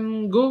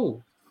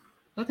go.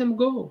 Let them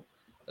go.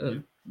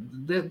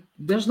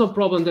 There's no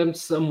problem that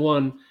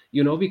someone,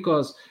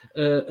 because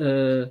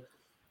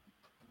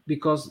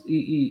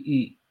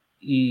he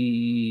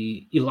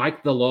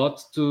liked a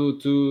lot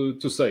to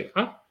say,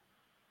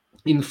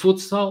 in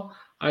futsal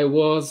I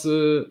was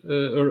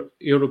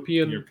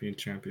European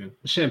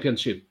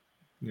championship.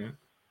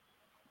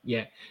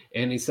 Yeah,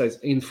 and he says,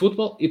 in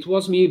football it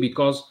was me,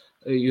 because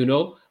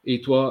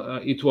it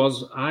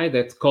was I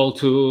that called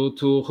to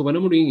Ruben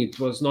Amorim. It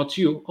was not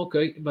you.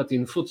 Okay, but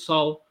in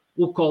futsal,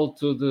 who called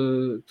to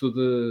the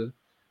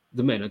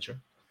manager?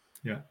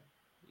 Yeah,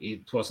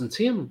 it wasn't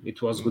him.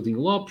 It was Godinho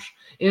Lopes.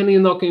 And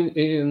in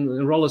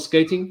roller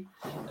skating,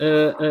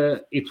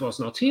 it was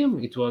not him.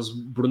 It was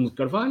Bruno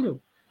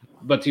Carvalho.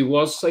 But he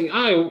was saying,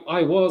 I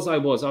was.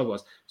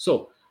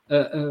 So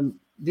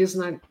this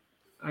night,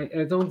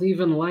 I don't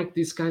even like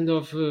this kind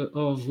of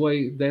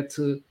way that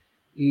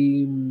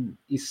he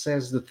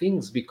says the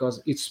things,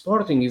 because it's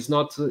Sporting. It's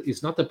not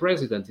the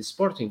president. It's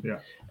Sporting. Yeah.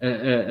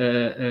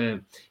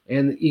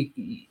 And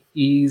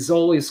he's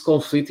always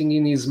conflicting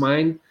in his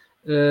mind,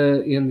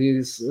 and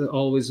he's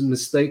always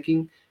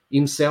mistaking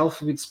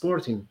himself with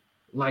Sporting.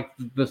 Like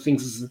the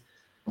things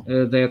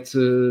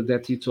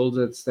that he told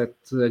us that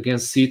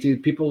against City,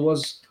 people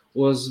was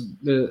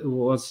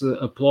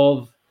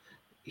applaud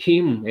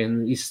him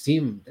and his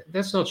team.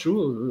 That's not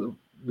true.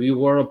 We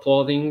were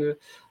applauding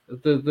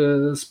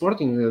the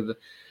Sporting,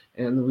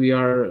 and we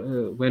are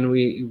when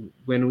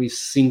we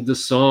sing the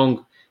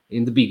song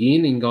in the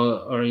beginning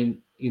or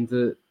in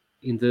the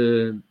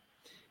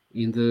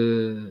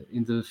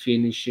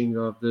finishing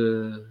of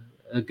the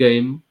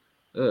game.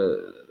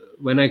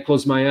 When I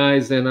close my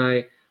eyes and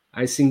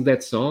I sing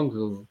that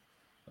song,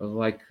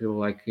 like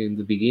in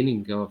the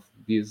beginning of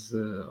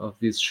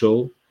this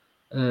show.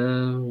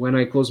 When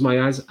I close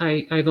my eyes,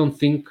 I don't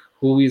think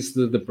who is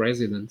the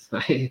president.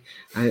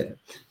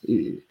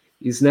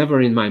 It's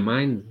never in my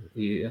mind.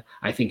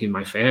 I think in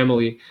my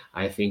family.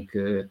 I think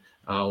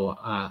how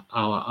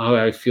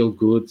I feel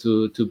good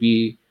to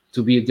be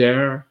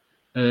there,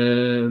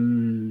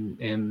 and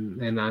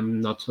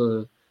I'm not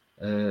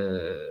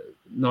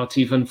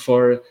even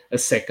for a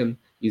second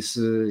is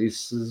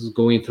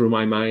going through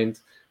my mind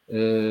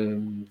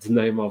the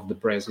name of the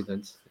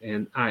president.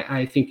 And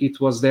I think it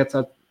was that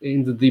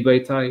in the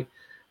debate I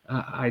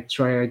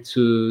tried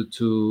to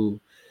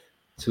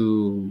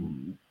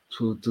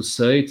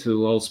say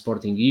to all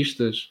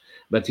Sportingistas,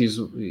 but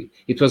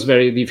it was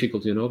very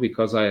difficult,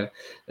 because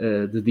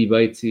the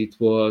debate it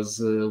was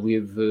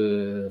with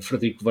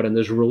Frederico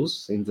Varandas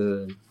Rose in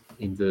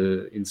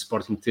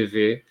Sporting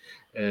TV.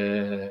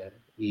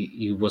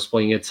 He was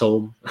playing at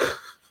home.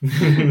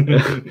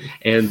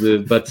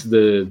 And but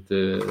the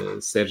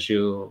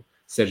Sergio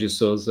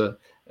Sousa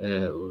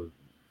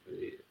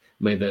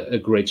made a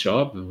great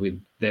job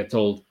with that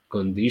all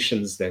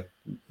conditions that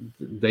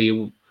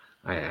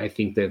I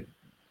think that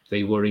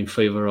they were in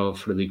favor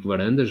of Frederico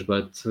Varandas,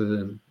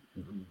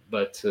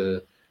 but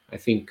I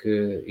think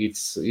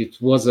it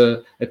was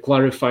a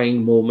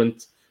clarifying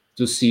moment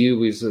to see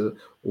who is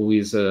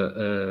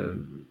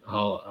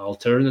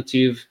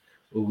alternative,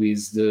 who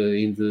is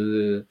in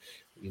the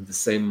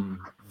same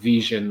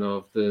vision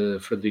of the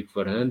Frederico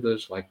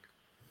Varandas, like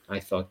I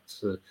thought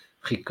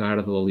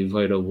Ricardo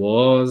Oliveira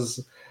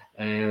was,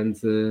 and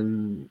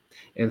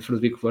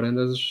Frederico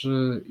Varandas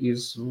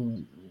is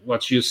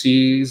what you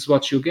see is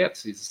what you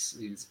get. It's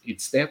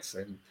that,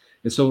 and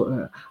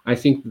so I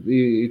think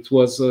it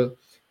was a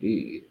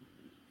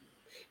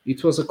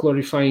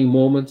clarifying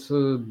moment,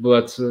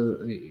 but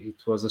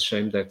it was a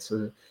shame that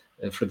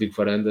Frederico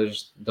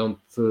Varandas don't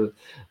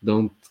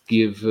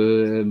give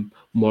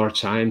more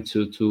time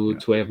to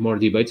have more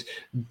debates.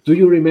 Do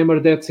you remember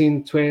that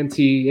in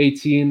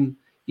 2018,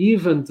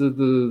 even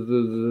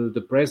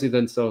the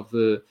presidents of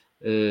the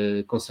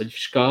Conselho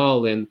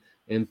Fiscal and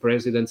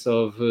presidents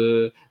of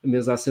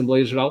Mesa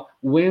Assembleia Geral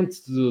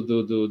went to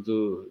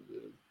the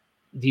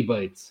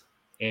debates,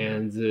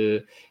 and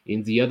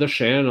in the other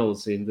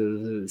channels, in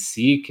the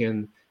SIC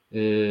and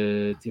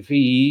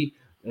TVE,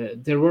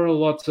 there were a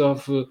lot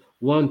of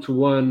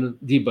one-to-one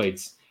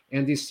debates,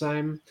 and this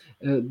time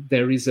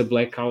there is a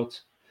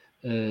blackout,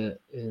 an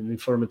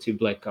informative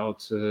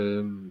blackout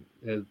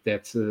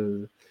that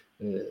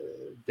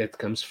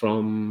comes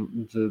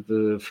from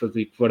the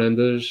Frederico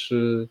Varandas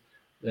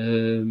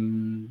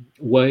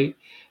way,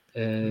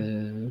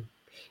 and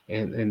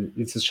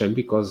it's a shame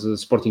because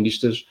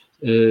Sportingistas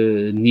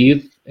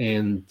need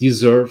and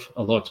deserve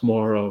a lot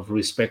more of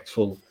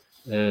respectful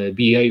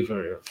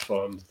behavior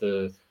from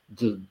the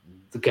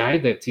guy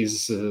that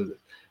is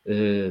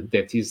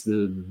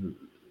the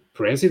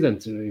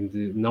president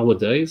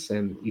nowadays,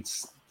 and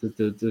it's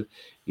the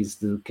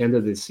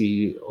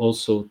candidacy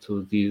also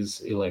to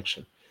this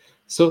election.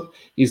 So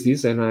is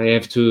this, and I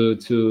have to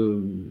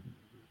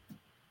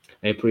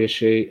I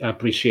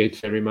appreciate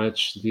very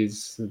much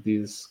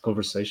this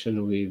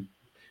conversation with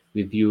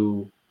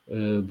you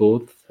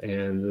both,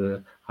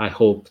 and I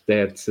hope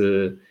that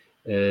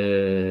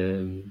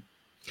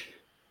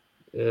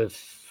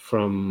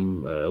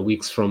from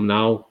weeks from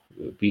now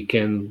we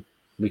can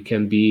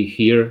be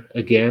here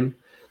again,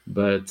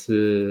 but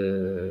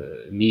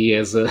me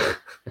as a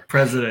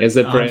president, as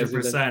a 100%.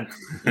 president,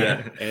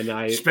 yeah, and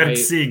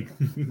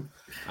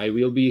I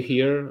will be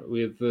here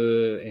with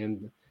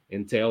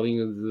and telling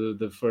you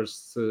the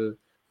first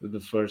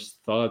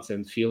thoughts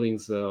and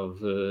feelings of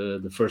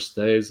the first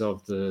days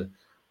of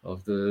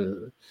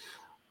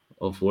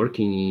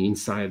working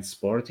inside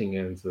Sporting,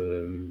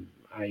 and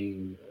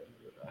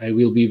I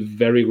will be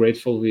very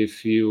grateful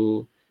if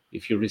you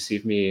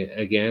receive me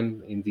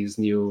again in this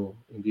new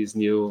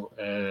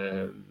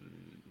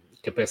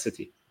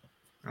capacity.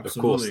 Absolutely. Of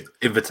course,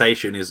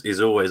 invitation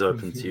is always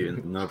open to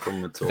you. No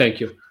problem at all. Thank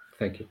you.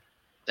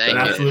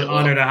 Absolute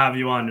honor to have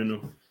you on,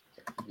 Nuno.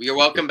 You're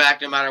welcome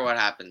back no matter what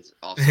happens.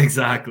 Also.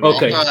 Exactly.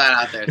 Okay. I'll throw that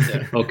out there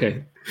too.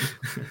 Okay.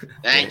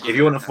 Thank you. If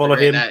you want to follow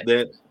him, night.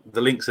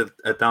 the links are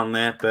down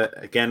there.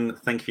 But again,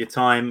 thank you for your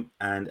time,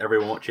 and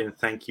everyone watching,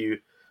 thank you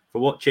for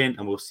watching,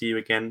 and we'll see you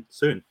again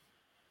soon.